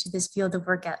value to this field of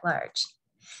work at large.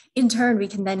 In turn, we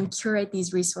can then curate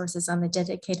these resources on the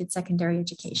dedicated secondary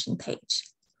education page.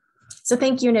 So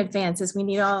thank you in advance, as we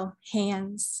need all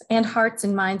hands and hearts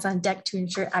and minds on deck to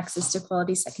ensure access to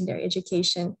quality secondary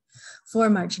education for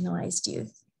marginalized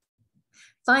youth.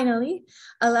 Finally,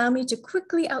 allow me to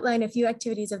quickly outline a few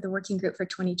activities of the working group for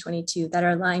 2022 that are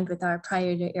aligned with our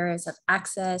priority areas of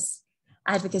access,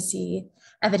 advocacy,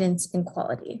 evidence, and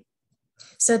quality.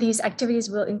 So these activities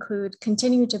will include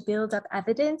continuing to build up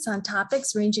evidence on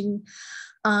topics ranging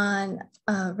from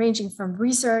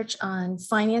research on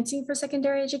financing for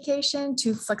secondary education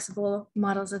to flexible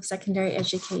models of secondary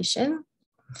education.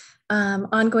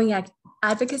 Ongoing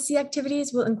advocacy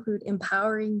activities will include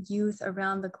empowering youth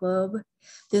around the globe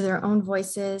through their own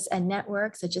voices and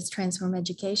networks such as Transform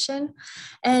Education,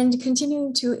 and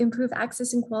continuing to improve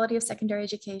access and quality of secondary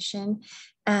education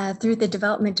through the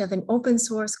development of an open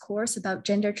source course about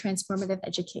gender transformative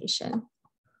education.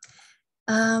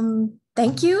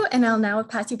 Thank you, and I'll now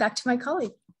pass you back to my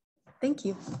colleague. Thank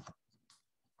you.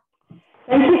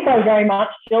 Thank you so very much,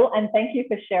 Jill, and thank you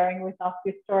for sharing with us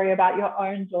your story about your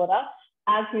own daughter.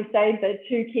 As we say, the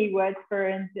 2 key words for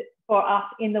us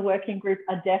in the working group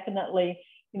are definitely,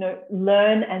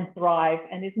 learn and thrive.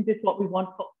 And isn't this what we want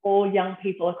for all young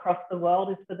people across the world,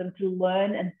 is for them to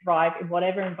learn and thrive in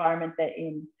whatever environment they're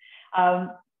in.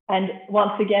 And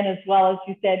once again, as well, as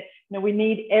you said, we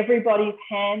need everybody's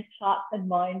hands, hearts, and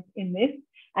minds in this.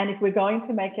 And if we're going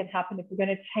to make it happen, if we're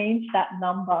going to change that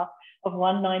number of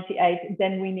 198,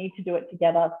 then we need to do it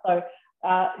together. So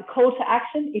call to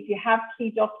action: if you have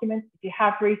key documents, if you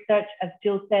have research, as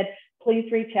Jill said,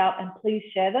 please reach out and please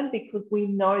share them, because we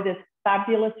know there's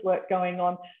fabulous work going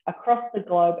on across the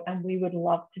globe, and we would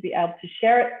love to be able to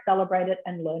share it, celebrate it,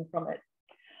 and learn from it.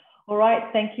 All right,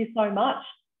 thank you so much.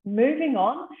 Moving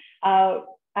on,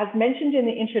 as mentioned in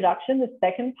the introduction, the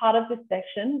second part of this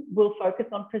section will focus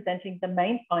on presenting the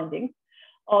main findings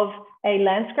of a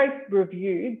landscape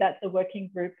review that the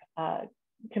working group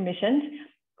commissioned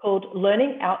called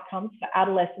Learning Outcomes for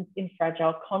Adolescents in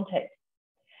Fragile Contexts.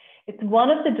 It's one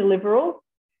of the deliverables,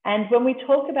 and when we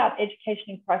talk about education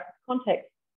in crisis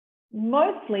contexts,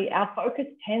 mostly our focus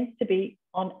tends to be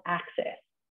on access.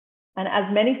 And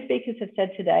as many speakers have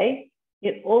said today,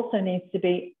 it also needs to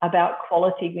be about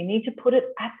quality. We need to put it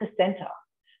at the center.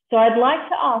 So I'd like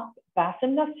to ask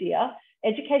Bassem Nasir,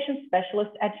 education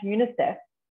specialist at UNICEF,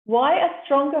 why a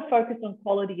stronger focus on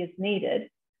quality is needed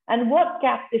and what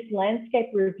gap this landscape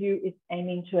review is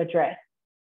aiming to address.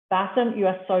 Bassem, you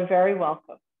are so very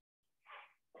welcome.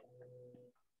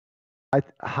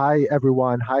 Hi,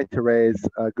 everyone. Hi, Therese.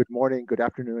 Good morning, good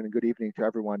afternoon, and good evening to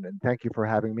everyone. And thank you for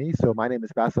having me. So my name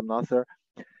is Bassem Nasir.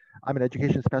 I'm an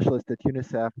education specialist at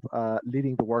UNICEF,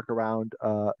 leading the work around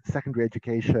secondary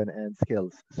education and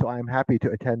skills. So I'm happy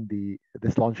to attend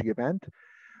this launching event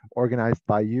organized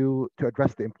by you to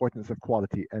address the importance of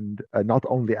quality and not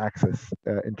only access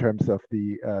in terms of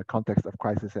the context of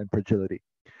crisis and fragility.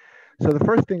 So the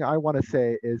first thing I want to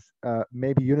say is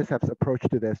maybe UNICEF's approach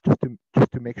to this,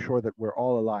 just to make sure that we're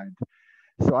all aligned.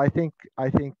 So I think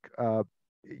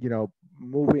you know,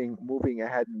 moving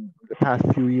ahead in the past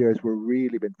few years, we've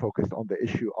really been focused on the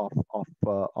issue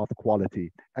of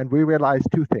quality, and we realized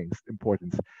two things: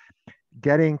 importance,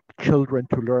 getting children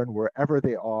to learn wherever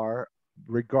they are,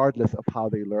 regardless of how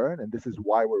they learn, and this is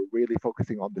why we're really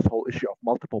focusing on this whole issue of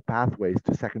multiple pathways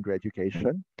to secondary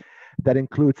education. That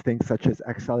includes things such as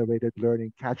accelerated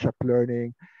learning, catch-up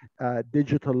learning,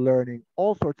 digital learning,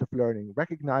 all sorts of learning,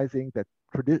 recognizing that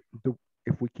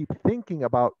if we keep thinking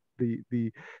about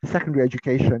the secondary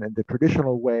education in the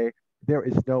traditional way, there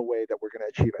is no way that we're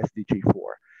going to achieve SDG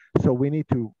 4. So we need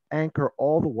to anchor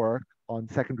all the work on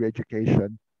secondary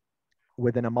education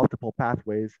within a multiple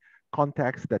pathways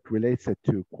context that relates it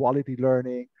to quality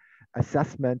learning,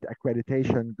 assessment,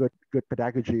 accreditation, good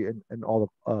pedagogy, and all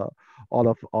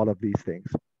of these things.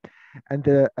 And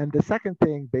the second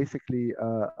thing, basically,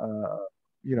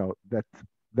 you know,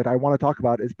 that I want to talk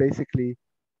about is basically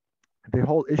the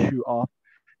whole issue of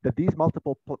that these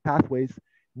multiple pathways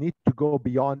need to go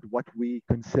beyond what we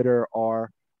consider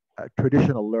are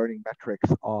traditional learning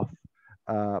metrics of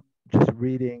just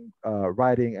reading,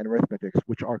 writing, and arithmetic,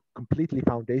 which are completely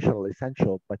foundational,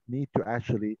 essential, but need to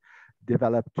actually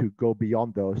develop to go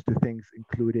beyond those to things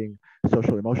including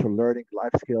social emotional learning,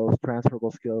 life skills, transferable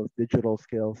skills, digital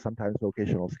skills, sometimes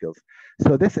vocational skills.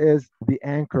 So this is the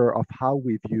anchor of how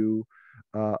we view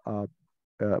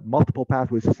multiple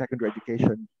pathways to secondary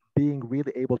education, being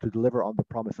really able to deliver on the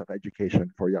promise of education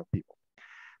for young people.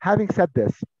 Having said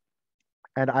this,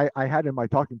 and I had in my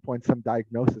talking point some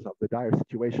diagnosis of the dire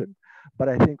situation, but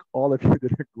I think all of you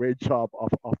did a great job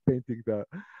of painting the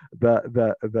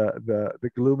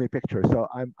gloomy picture. So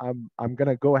I'm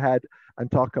gonna go ahead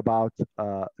and talk about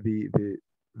the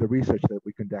research that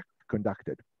we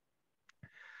conducted.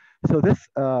 So this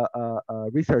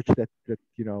research that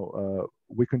you know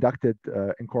we conducted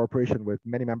in cooperation with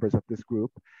many members of this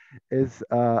group is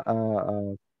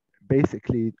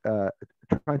basically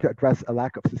trying to address a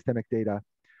lack of systemic data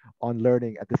on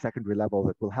learning at the secondary level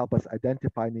that will help us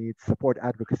identify needs, support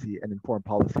advocacy, and inform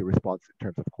policy response in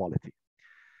terms of quality.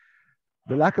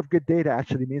 The lack of good data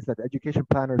actually means that education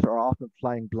planners are often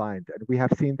flying blind, and we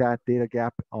have seen that data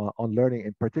gap on learning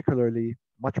in particularly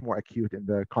much more acute in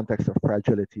the context of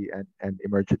fragility and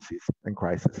emergencies and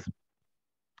crisis.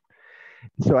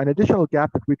 So an additional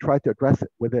gap that we try to address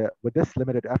with this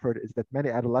limited effort is that many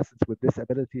adolescents with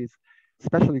disabilities,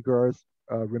 especially girls,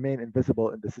 remain invisible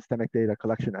in the systemic data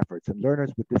collection efforts, and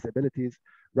learners with disabilities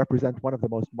represent one of the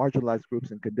most marginalized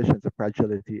groups in conditions of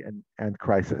fragility and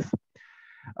crisis.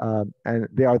 And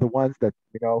they are the ones that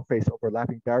face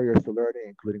overlapping barriers to learning,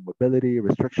 including mobility,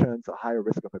 restrictions, a higher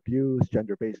risk of abuse,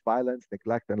 gender-based violence,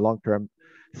 neglect, and long-term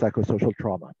psychosocial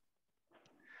trauma.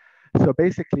 So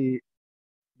basically,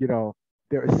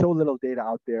 there is so little data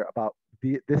out there about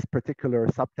this particular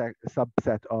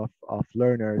subset of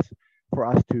learners for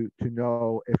us to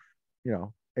know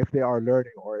if they are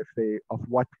learning or of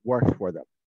what works for them.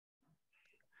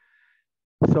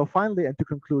 So finally, and to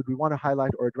conclude, we want to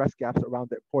highlight or address gaps around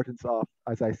the importance of,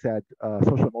 as I said,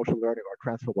 social emotional learning or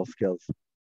transferable skills.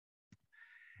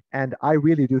 And I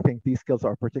really do think these skills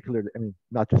are particularly,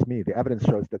 not just me, the evidence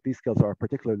shows that these skills are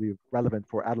particularly relevant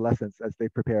for adolescents as they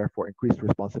prepare for increased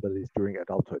responsibilities during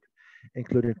adulthood,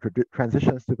 including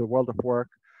transitions to the world of work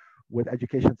with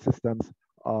education systems,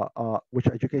 which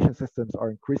education systems are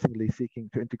increasingly seeking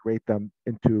to integrate them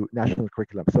into national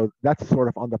curriculum. So that's sort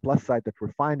of on the plus side, that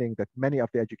we're finding that many of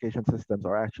the education systems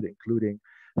are actually including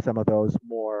some of those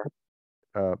more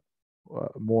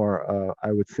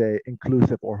I would say,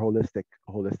 inclusive or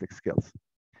holistic skills.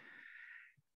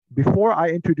 Before I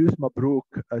introduce Mabruk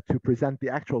to present the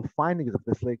actual findings of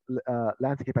this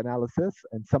landscape analysis,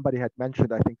 and somebody had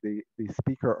mentioned, I think the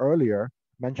speaker earlier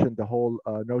mentioned the whole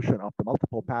notion of the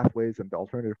multiple pathways and the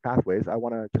alternative pathways, I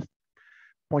want to just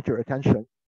point your attention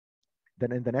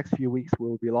that in the next few weeks, we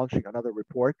will be launching another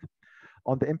report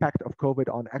on the impact of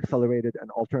COVID on accelerated and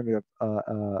alternative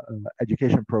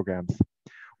education programs.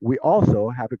 We also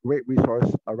have a great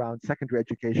resource around secondary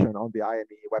education on the IME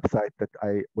website that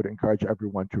I would encourage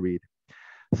everyone to read.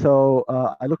 So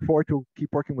I look forward to keep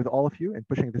working with all of you and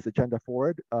pushing this agenda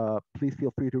forward. Please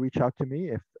feel free to reach out to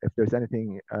me if there's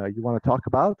anything you want to talk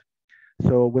about.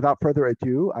 So without further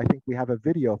ado, I think we have a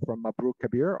video from Mabruk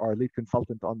Kabir, our lead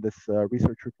consultant on this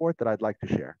research report that I'd like to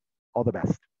share. All the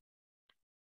best.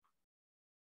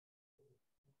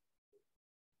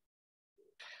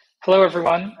 Hello,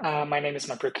 everyone. My name is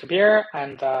Mabruk Kabir,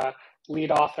 and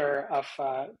lead author of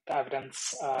the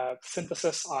evidence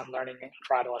synthesis on learning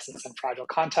for adolescents in fragile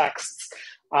contexts.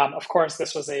 Of course,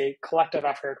 this was a collective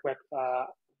effort with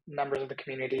members of the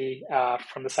community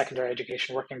from the secondary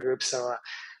education working group. So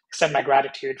extend my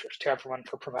gratitude to everyone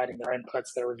for providing their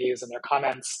inputs, their reviews, and their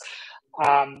comments.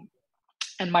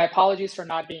 And my apologies for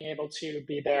not being able to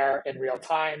be there in real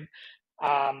time.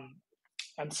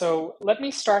 And so let me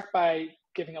start by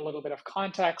giving a little bit of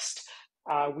context.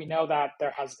 We know that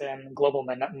there has been global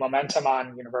momentum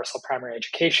on universal primary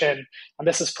education, and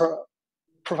this has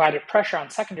provided pressure on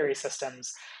secondary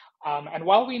systems. And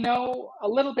while we know a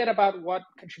little bit about what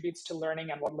contributes to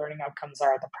learning and what learning outcomes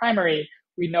are at the primary,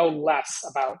 we know less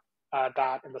about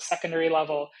that in the secondary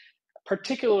level,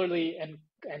 particularly in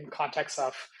context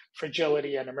of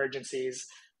fragility and emergencies.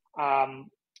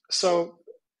 So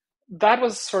that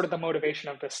was sort of the motivation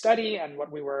of the study, and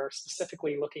what we were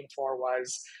specifically looking for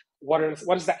was what is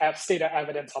the state of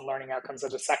evidence on learning outcomes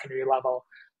at a secondary level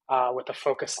with a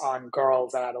focus on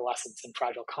girls and adolescents in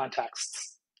fragile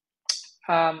contexts.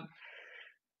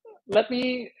 Let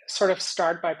me sort of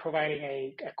start by providing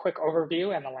a quick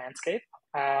overview and the landscape.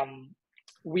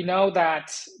 We know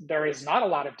that there is not a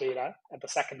lot of data at the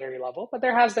secondary level, but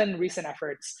there has been recent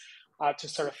efforts to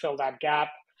sort of fill that gap.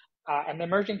 And the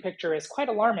emerging picture is quite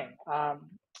alarming.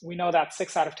 We know that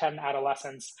 6 out of 10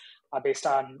 adolescents, based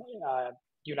on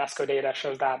UNESCO data,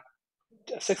 shows that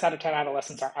 6 out of 10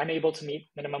 adolescents are unable to meet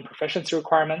minimum proficiency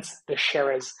requirements. This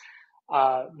share is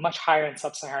much higher in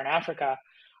sub-Saharan Africa.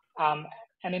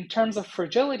 And in terms of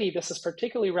fragility, this is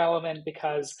particularly relevant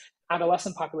because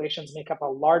adolescent populations make up a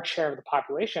large share of the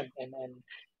population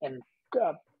in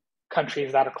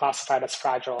countries that are classified as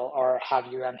fragile or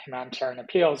have UN humanitarian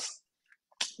appeals.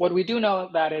 What we do know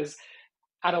that is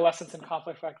adolescents in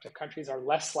conflict-affected countries are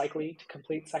less likely to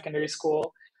complete secondary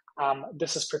school.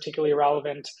 This is particularly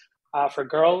relevant for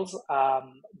girls.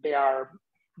 They are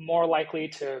more likely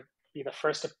to be the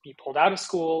first to be pulled out of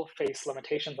school, face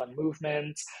limitations on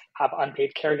movement, have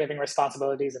unpaid caregiving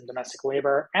responsibilities and domestic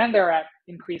labor, and they're at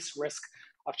increased risk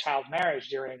of child marriage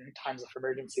during times of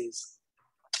emergencies.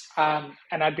 And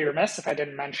I'd be remiss if I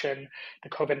didn't mention the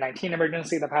COVID-19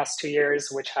 emergency the past 2 years,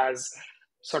 which has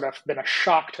sort of been a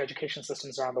shock to education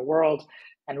systems around the world.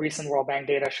 And recent World Bank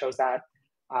data shows that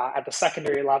at the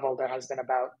secondary level, there has been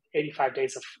about 85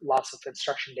 days of loss of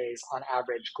instruction days on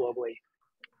average globally.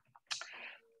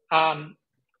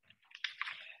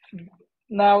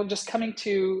 Now, just coming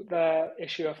to the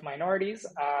issue of minorities,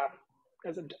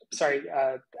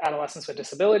 adolescents with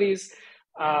disabilities.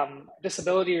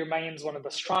 Disability remains one of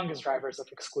the strongest drivers of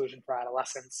exclusion for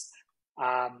adolescents.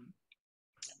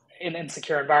 In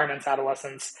insecure environments,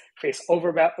 adolescents face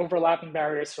overlapping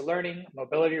barriers to learning,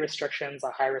 mobility restrictions,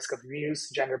 a high risk of abuse,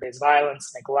 gender-based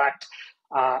violence, neglect,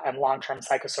 and long-term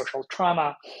psychosocial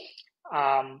trauma.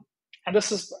 And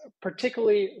this is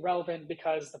particularly relevant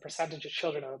because the percentage of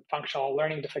children with functional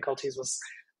learning difficulties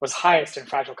was highest in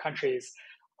fragile countries.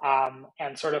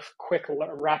 And sort of quick,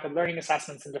 rapid learning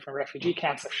assessments in different refugee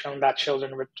camps have shown that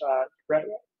children with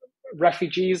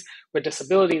refugees with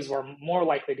disabilities were more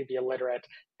likely to be illiterate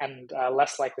and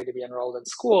less likely to be enrolled in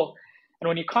school. And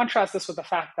when you contrast this with the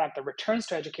fact that the returns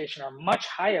to education are much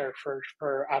higher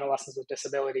for adolescents with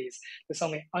disabilities, this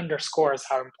only underscores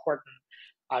how important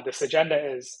this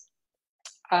agenda is.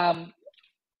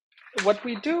 What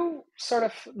we do sort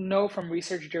of know from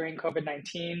research during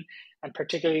COVID-19, and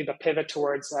particularly the pivot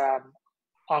towards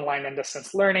online and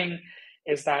distance learning,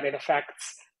 is that it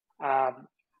affects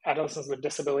adolescents with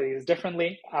disabilities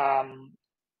differently.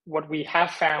 What we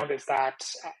have found is that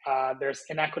there's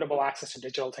inequitable access to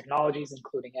digital technologies,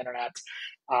 including internet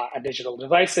and digital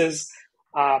devices.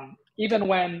 Even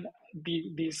when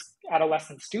these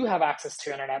adolescents do have access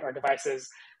to internet or devices,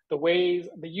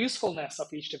 the usefulness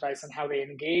of each device and how they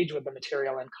engage with the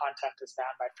material and content is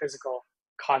bound by physical,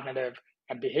 cognitive,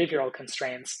 and behavioral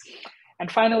constraints.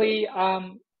 And finally,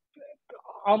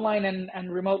 online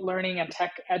and remote learning and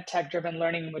ed-tech-driven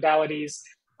learning modalities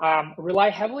rely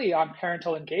heavily on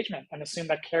parental engagement and assume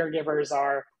that caregivers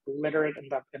are literate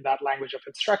in that language of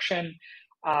instruction.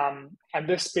 And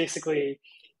this basically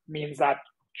means that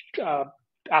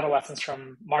adolescents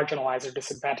from marginalized or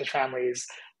disadvantaged families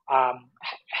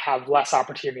have less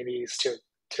opportunities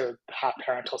to have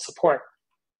parental support.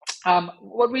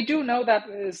 What we do know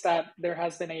is that there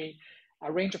has been a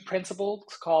range of principles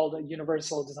called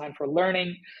Universal Design for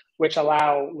Learning, which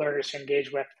allow learners to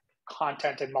engage with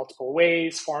content in multiple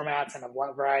ways, formats, and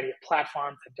a variety of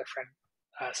platforms at different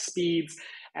speeds.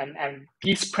 And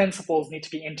these principles need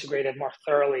to be integrated more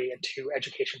thoroughly into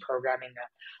education programming,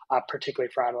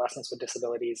 particularly for adolescents with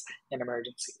disabilities in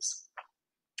emergencies.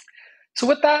 So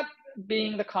with that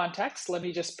being the context, let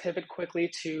me just pivot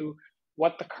quickly to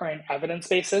what the current evidence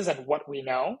base is and what we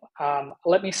know.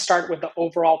 Let me start with the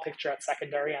overall picture at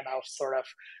secondary, and I'll sort of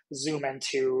zoom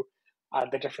into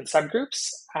the different subgroups.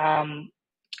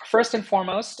 First and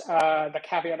foremost, the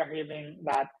caveat are giving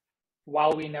that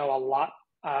while we know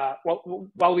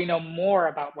while we know more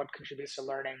about what contributes to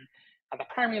learning at the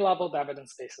primary level, the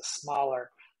evidence base is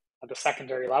smaller at the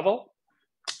secondary level.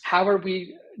 However,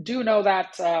 we do know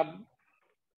that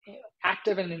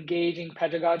active and engaging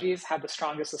pedagogies have the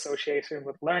strongest association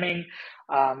with learning,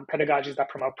 pedagogies that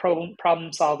promote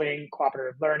problem solving,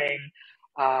 cooperative learning,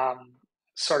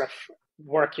 sort of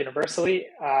work universally.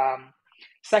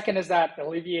 Second is that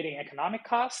alleviating economic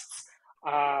costs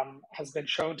has been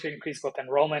shown to increase both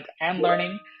enrollment and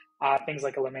learning. Things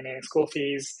like eliminating school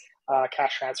fees,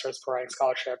 cash transfers, providing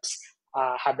scholarships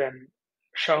have been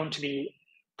shown to be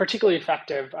particularly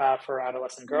effective for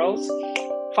adolescent girls.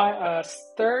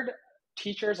 Third,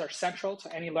 teachers are central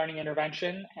to any learning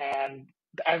intervention, and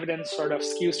the evidence sort of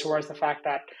skews towards the fact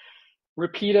that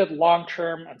repeated,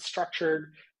 long-term, and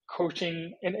structured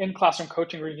coaching in-classroom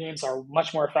coaching regimes are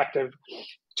much more effective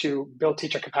to build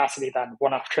teacher capacity than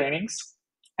one-off trainings.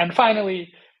 And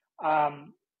finally,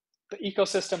 the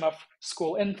ecosystem of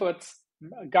school inputs,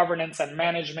 governance, and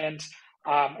management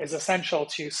is essential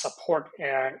to support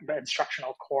the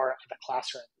instructional core of the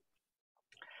classroom.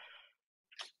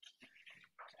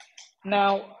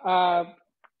 Now,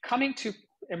 coming to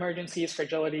emergencies,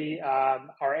 fragility,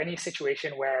 or any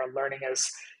situation where learning is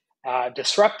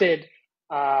disrupted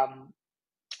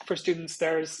for students,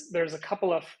 there's a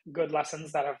couple of good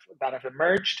lessons that have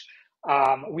emerged.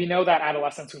 We know that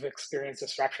adolescents who've experienced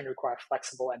disruption require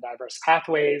flexible and diverse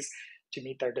pathways to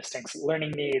meet their distinct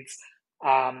learning needs.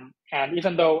 And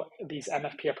even though these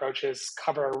MFP approaches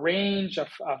cover a range of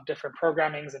different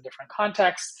programmings in different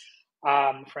contexts,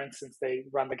 for instance, they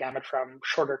run the gamut from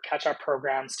shorter catch-up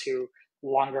programs to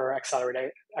longer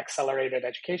accelerated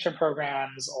education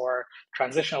programs or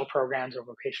transitional programs or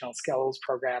vocational skills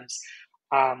programs.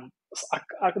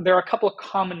 There are a couple of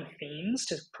common themes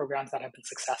to programs that have been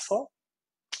successful.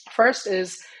 First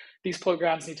is these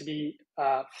programs need to be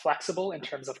flexible in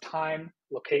terms of time,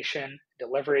 location,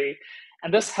 delivery,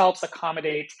 and this helps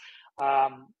accommodate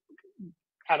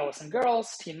adolescent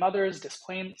girls, teen mothers,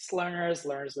 displaced learners,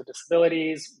 learners with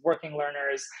disabilities, working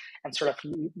learners, and sort of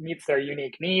meets their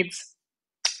unique needs.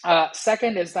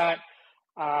 Second is that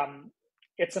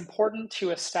it's important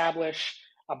to establish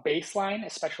a baseline,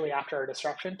 especially after a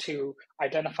disruption, to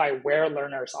identify where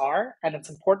learners are, and it's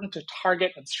important to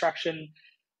target instruction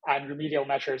and remedial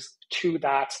measures to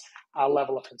that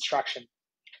level of instruction.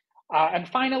 And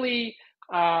finally,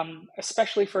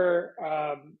 especially for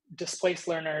displaced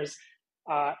learners,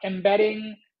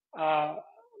 embedding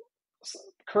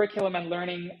curriculum and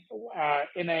learning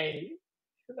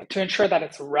to ensure that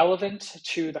it's relevant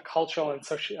to the cultural and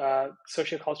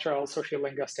sociocultural,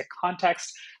 sociolinguistic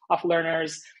context of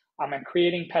learners, and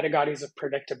creating pedagogies of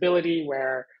predictability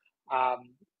where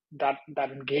that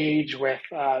engage with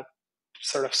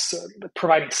sort of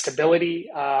providing stability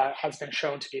has been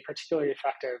shown to be particularly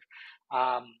effective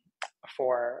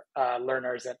for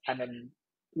learners and in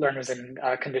learners in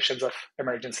conditions of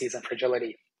emergencies and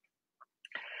fragility.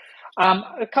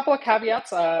 A couple of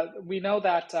caveats. We know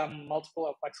that multiple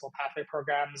or flexible pathway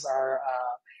programs are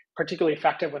particularly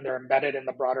effective when they're embedded in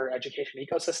the broader education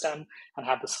ecosystem and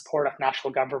have the support of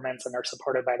national governments and are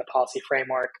supported by the policy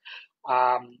framework.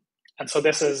 And so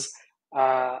this is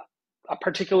a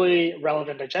particularly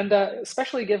relevant agenda,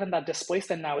 especially given that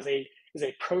displacement now is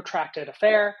a protracted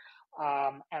affair,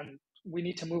 and we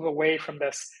need to move away from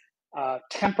this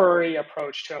temporary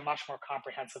approach to a much more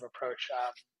comprehensive approach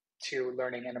to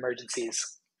learning in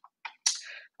emergencies.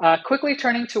 Quickly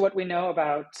turning to what we know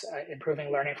about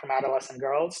improving learning from adolescent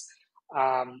girls.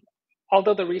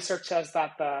 Although the research says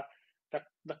that the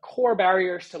core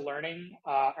barriers to learning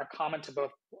are common to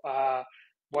both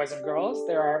boys and girls,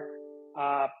 there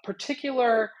are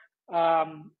particular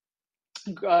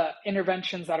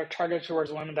interventions that are targeted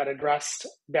towards women that address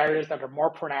barriers that are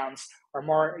more pronounced or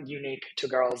more unique to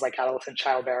girls, like adolescent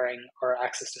childbearing or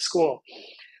access to school.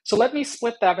 So let me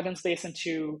split the evidence base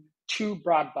into two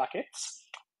broad buckets.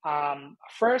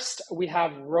 First, we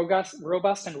have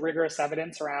robust and rigorous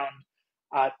evidence around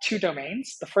two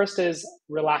domains. The first is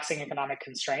relaxing economic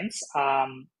constraints.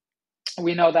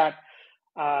 We know that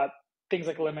things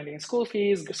like limiting school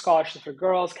fees, scholarships for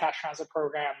girls, cash transfer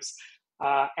programs,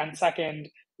 and second,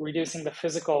 reducing the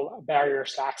physical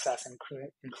barriers to access,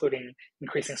 including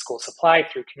increasing school supply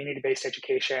through community-based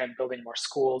education, building more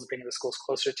schools, bringing the schools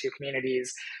closer to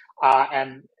communities,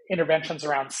 and interventions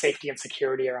around safety and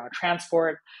security around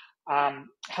transport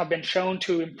have been shown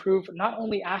to improve not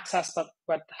only access,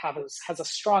 but has a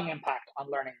strong impact on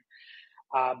learning,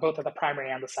 both at the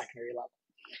primary and the secondary level.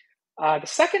 The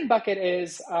second bucket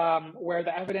is where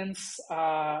the evidence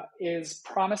is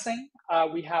promising.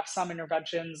 We have some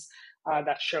interventions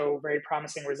that show very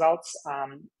promising results.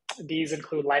 These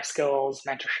include life skills,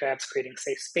 mentorships, creating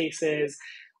safe spaces,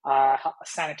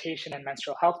 sanitation and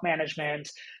menstrual health management,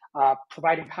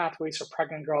 providing pathways for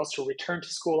pregnant girls to return to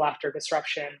school after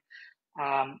disruption.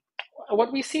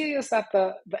 What we see is that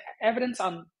the evidence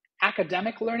on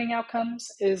academic learning outcomes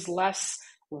is less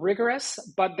rigorous,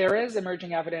 but there is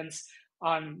emerging evidence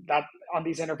on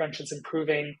these interventions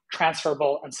improving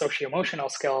transferable and socio-emotional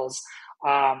skills.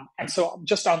 And so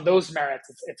just on those merits,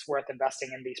 it's worth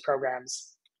investing in these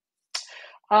programs.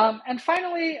 And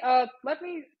finally, let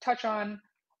me touch on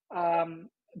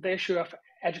the issue of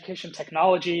education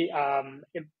technology.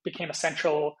 It became a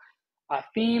central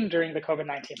theme during the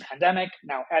COVID-19 pandemic.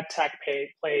 Now, EdTech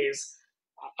plays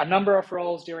a number of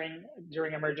roles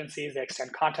during emergencies. They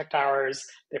extend contact hours.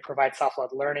 They provide self-led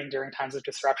learning during times of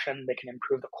disruption. They can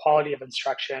improve the quality of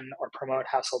instruction or promote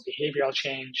household behavioral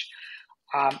change.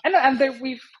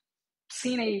 We've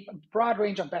seen a broad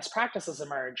range of best practices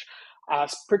emerge,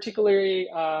 particularly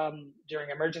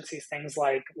during emergencies, things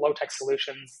like low-tech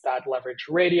solutions that leverage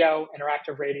radio,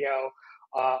 interactive radio,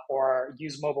 or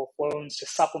use mobile phones to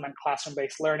supplement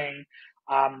classroom-based learning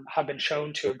have been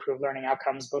shown to improve learning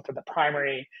outcomes both at the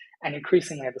primary and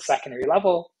increasingly at the secondary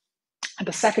level. At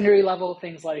the secondary level,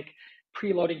 things like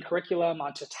preloading curriculum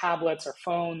onto tablets or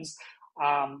phones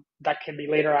that can be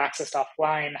later accessed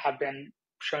offline have been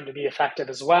shown to be effective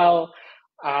as well.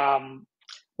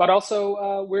 But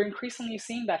also, we're increasingly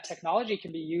seeing that technology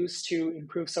can be used to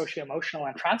improve socio-emotional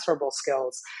and transferable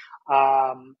skills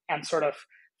and sort of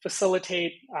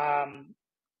facilitate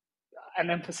an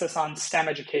emphasis on STEM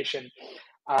education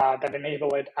that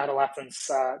enable adolescents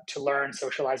to learn,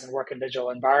 socialize, and work in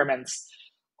digital environments.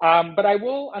 But I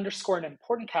will underscore an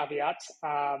important caveat.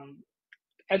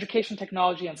 Education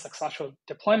technology and successful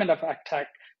deployment of tech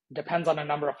depends on a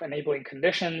number of enabling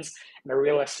conditions and a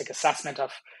realistic assessment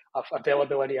of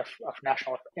availability of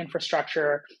national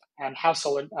infrastructure and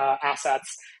household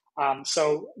assets.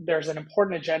 So there's an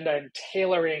important agenda in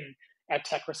tailoring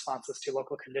EdTech responses to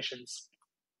local conditions.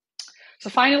 So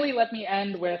finally, let me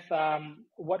end with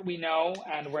what we know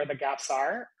and where the gaps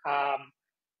are.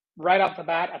 Right off the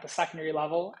bat, at the secondary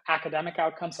level, academic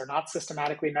outcomes are not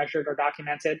systematically measured or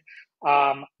documented,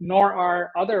 nor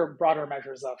are other broader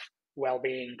measures of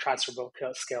well-being, transferable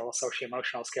skills,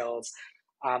 socio-emotional skills.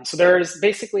 So there's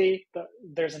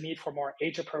a need for more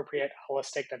age-appropriate,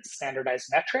 holistic, and standardized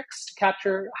metrics to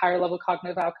capture higher-level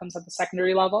cognitive outcomes at the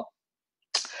secondary level.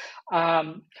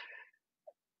 And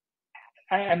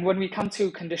when we come to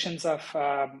conditions of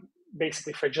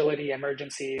basically fragility,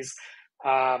 emergencies,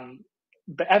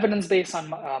 the evidence base on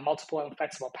multiple and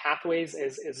flexible pathways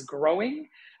is growing,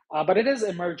 but it is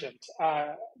emergent.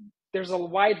 There's a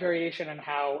wide variation in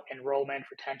how enrollment,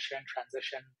 retention,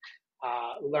 transition,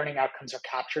 learning outcomes are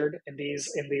captured in these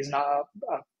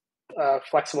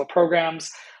flexible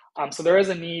programs. So there is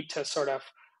a need to sort of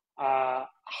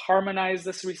harmonize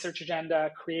this research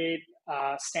agenda, create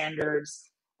standards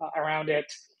around it,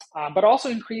 but also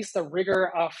increase the rigor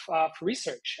of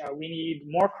research. We need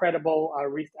more credible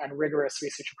and rigorous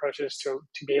research approaches to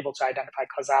be able to identify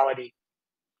causality.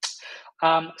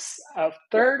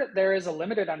 Third, there is a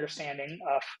limited understanding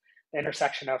of the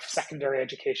intersection of secondary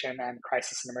education and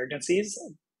crisis and emergencies.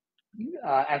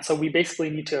 And so we basically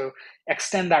need to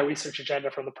extend that research agenda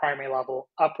from the primary level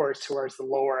upwards towards the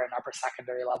lower and upper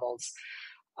secondary levels.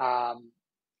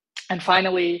 And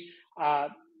finally,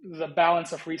 the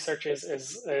balance of research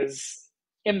is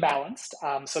imbalanced.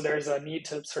 So there's a need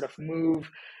to sort of move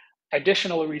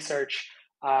additional research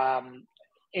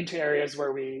into areas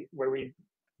where we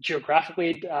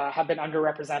geographically have been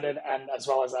underrepresented, and as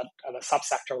well as at the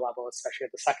subsector level, especially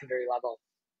at the secondary level.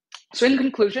 So in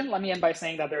conclusion, let me end by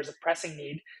saying that there's a pressing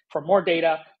need for more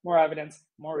data, more evidence,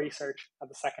 more research at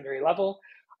the secondary level.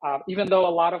 Even though a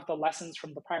lot of the lessons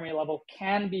from the primary level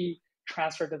can be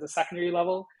transferred to the secondary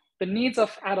level, the needs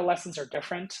of adolescents are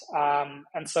different.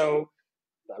 And so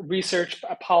research,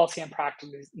 policy, and practice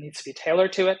needs to be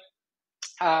tailored to it.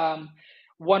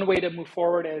 One way to move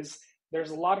forward is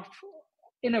there's a lot of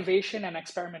innovation and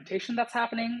experimentation that's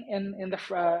happening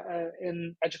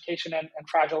in education and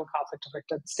fragile and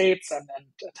conflict-affected states and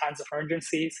times of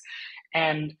emergencies.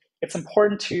 And it's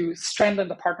important to strengthen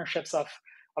the partnerships of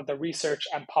the research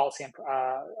and policy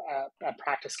and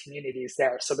practice communities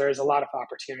there. So there's a lot of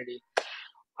opportunity.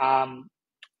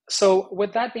 So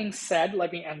with that being said,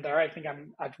 let me end there. I think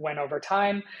I've went over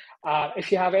time.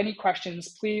 If you have any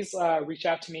questions, please reach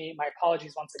out to me. My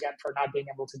apologies once again for not being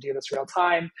able to do this real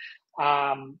time.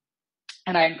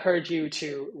 And I encourage you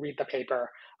to read the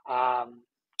paper.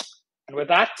 And with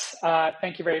that,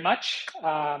 thank you very much.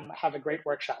 Have a great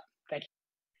workshop. Thank you.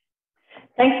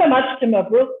 Thanks so much to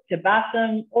Mabruk, to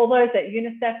Bassem, all those at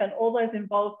UNICEF, and all those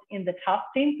involved in the task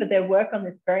team for their work on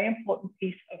this very important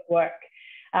piece of work.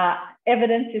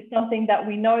 Evidence is something that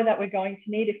we know that we're going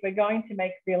to need if we're going to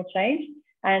make real change.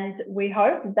 And we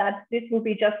hope that this will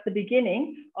be just the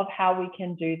beginning of how we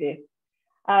can do this.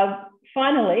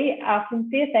 Finally, our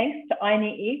sincere thanks to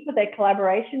INEE for their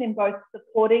collaboration in both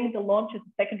supporting the launch of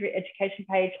the secondary education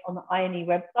page on the INEE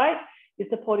website. Your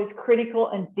support is critical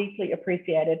and deeply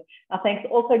appreciated. Our thanks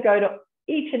also go to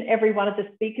each and every one of the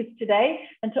speakers today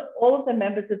and to all of the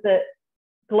members of the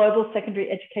Global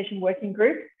Secondary Education Working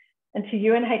Group, and to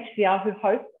UNHCR, who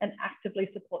hosts and actively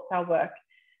supports our work.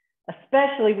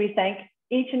 Especially we thank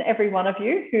each and every one of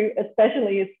you who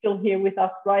especially is still here with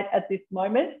us right at this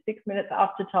moment, 6 minutes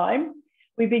after time.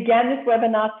 We began this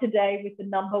webinar today with the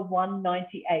number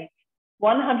 198.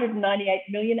 198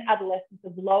 million adolescents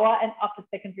of lower and upper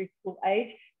secondary school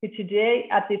age who today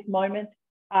at this moment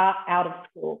are out of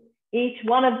school. Each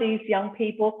one of these young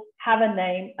people have a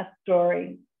name, a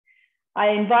story. I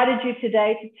invited you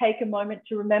today to take a moment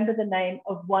to remember the name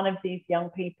of one of these young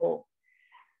people.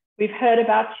 We've heard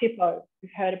about Chippo,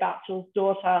 we've heard about Jill's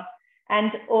daughter,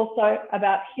 and also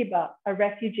about Hiba, a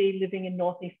refugee living in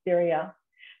Northeast Syria.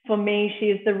 For me, she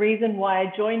is the reason why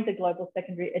I joined the Global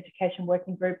Secondary Education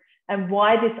Working Group and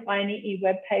why this INEE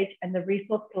webpage and the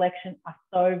resource collection are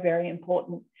so very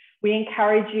important. We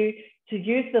encourage you to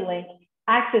use the link,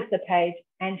 access the page,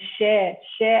 and share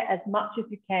as much as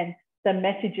you can the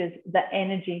messages, the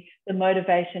energy, the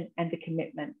motivation, and the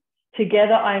commitment.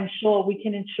 Together, I am sure we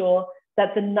can ensure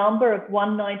that the number of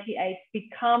 198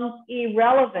 becomes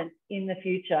irrelevant in the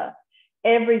future.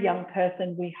 Every young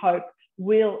person, we hope,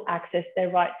 will access their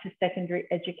right to secondary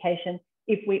education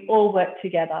if we all work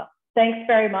together. Thanks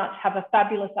very much. Have a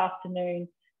fabulous afternoon.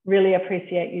 Really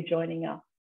appreciate you joining us.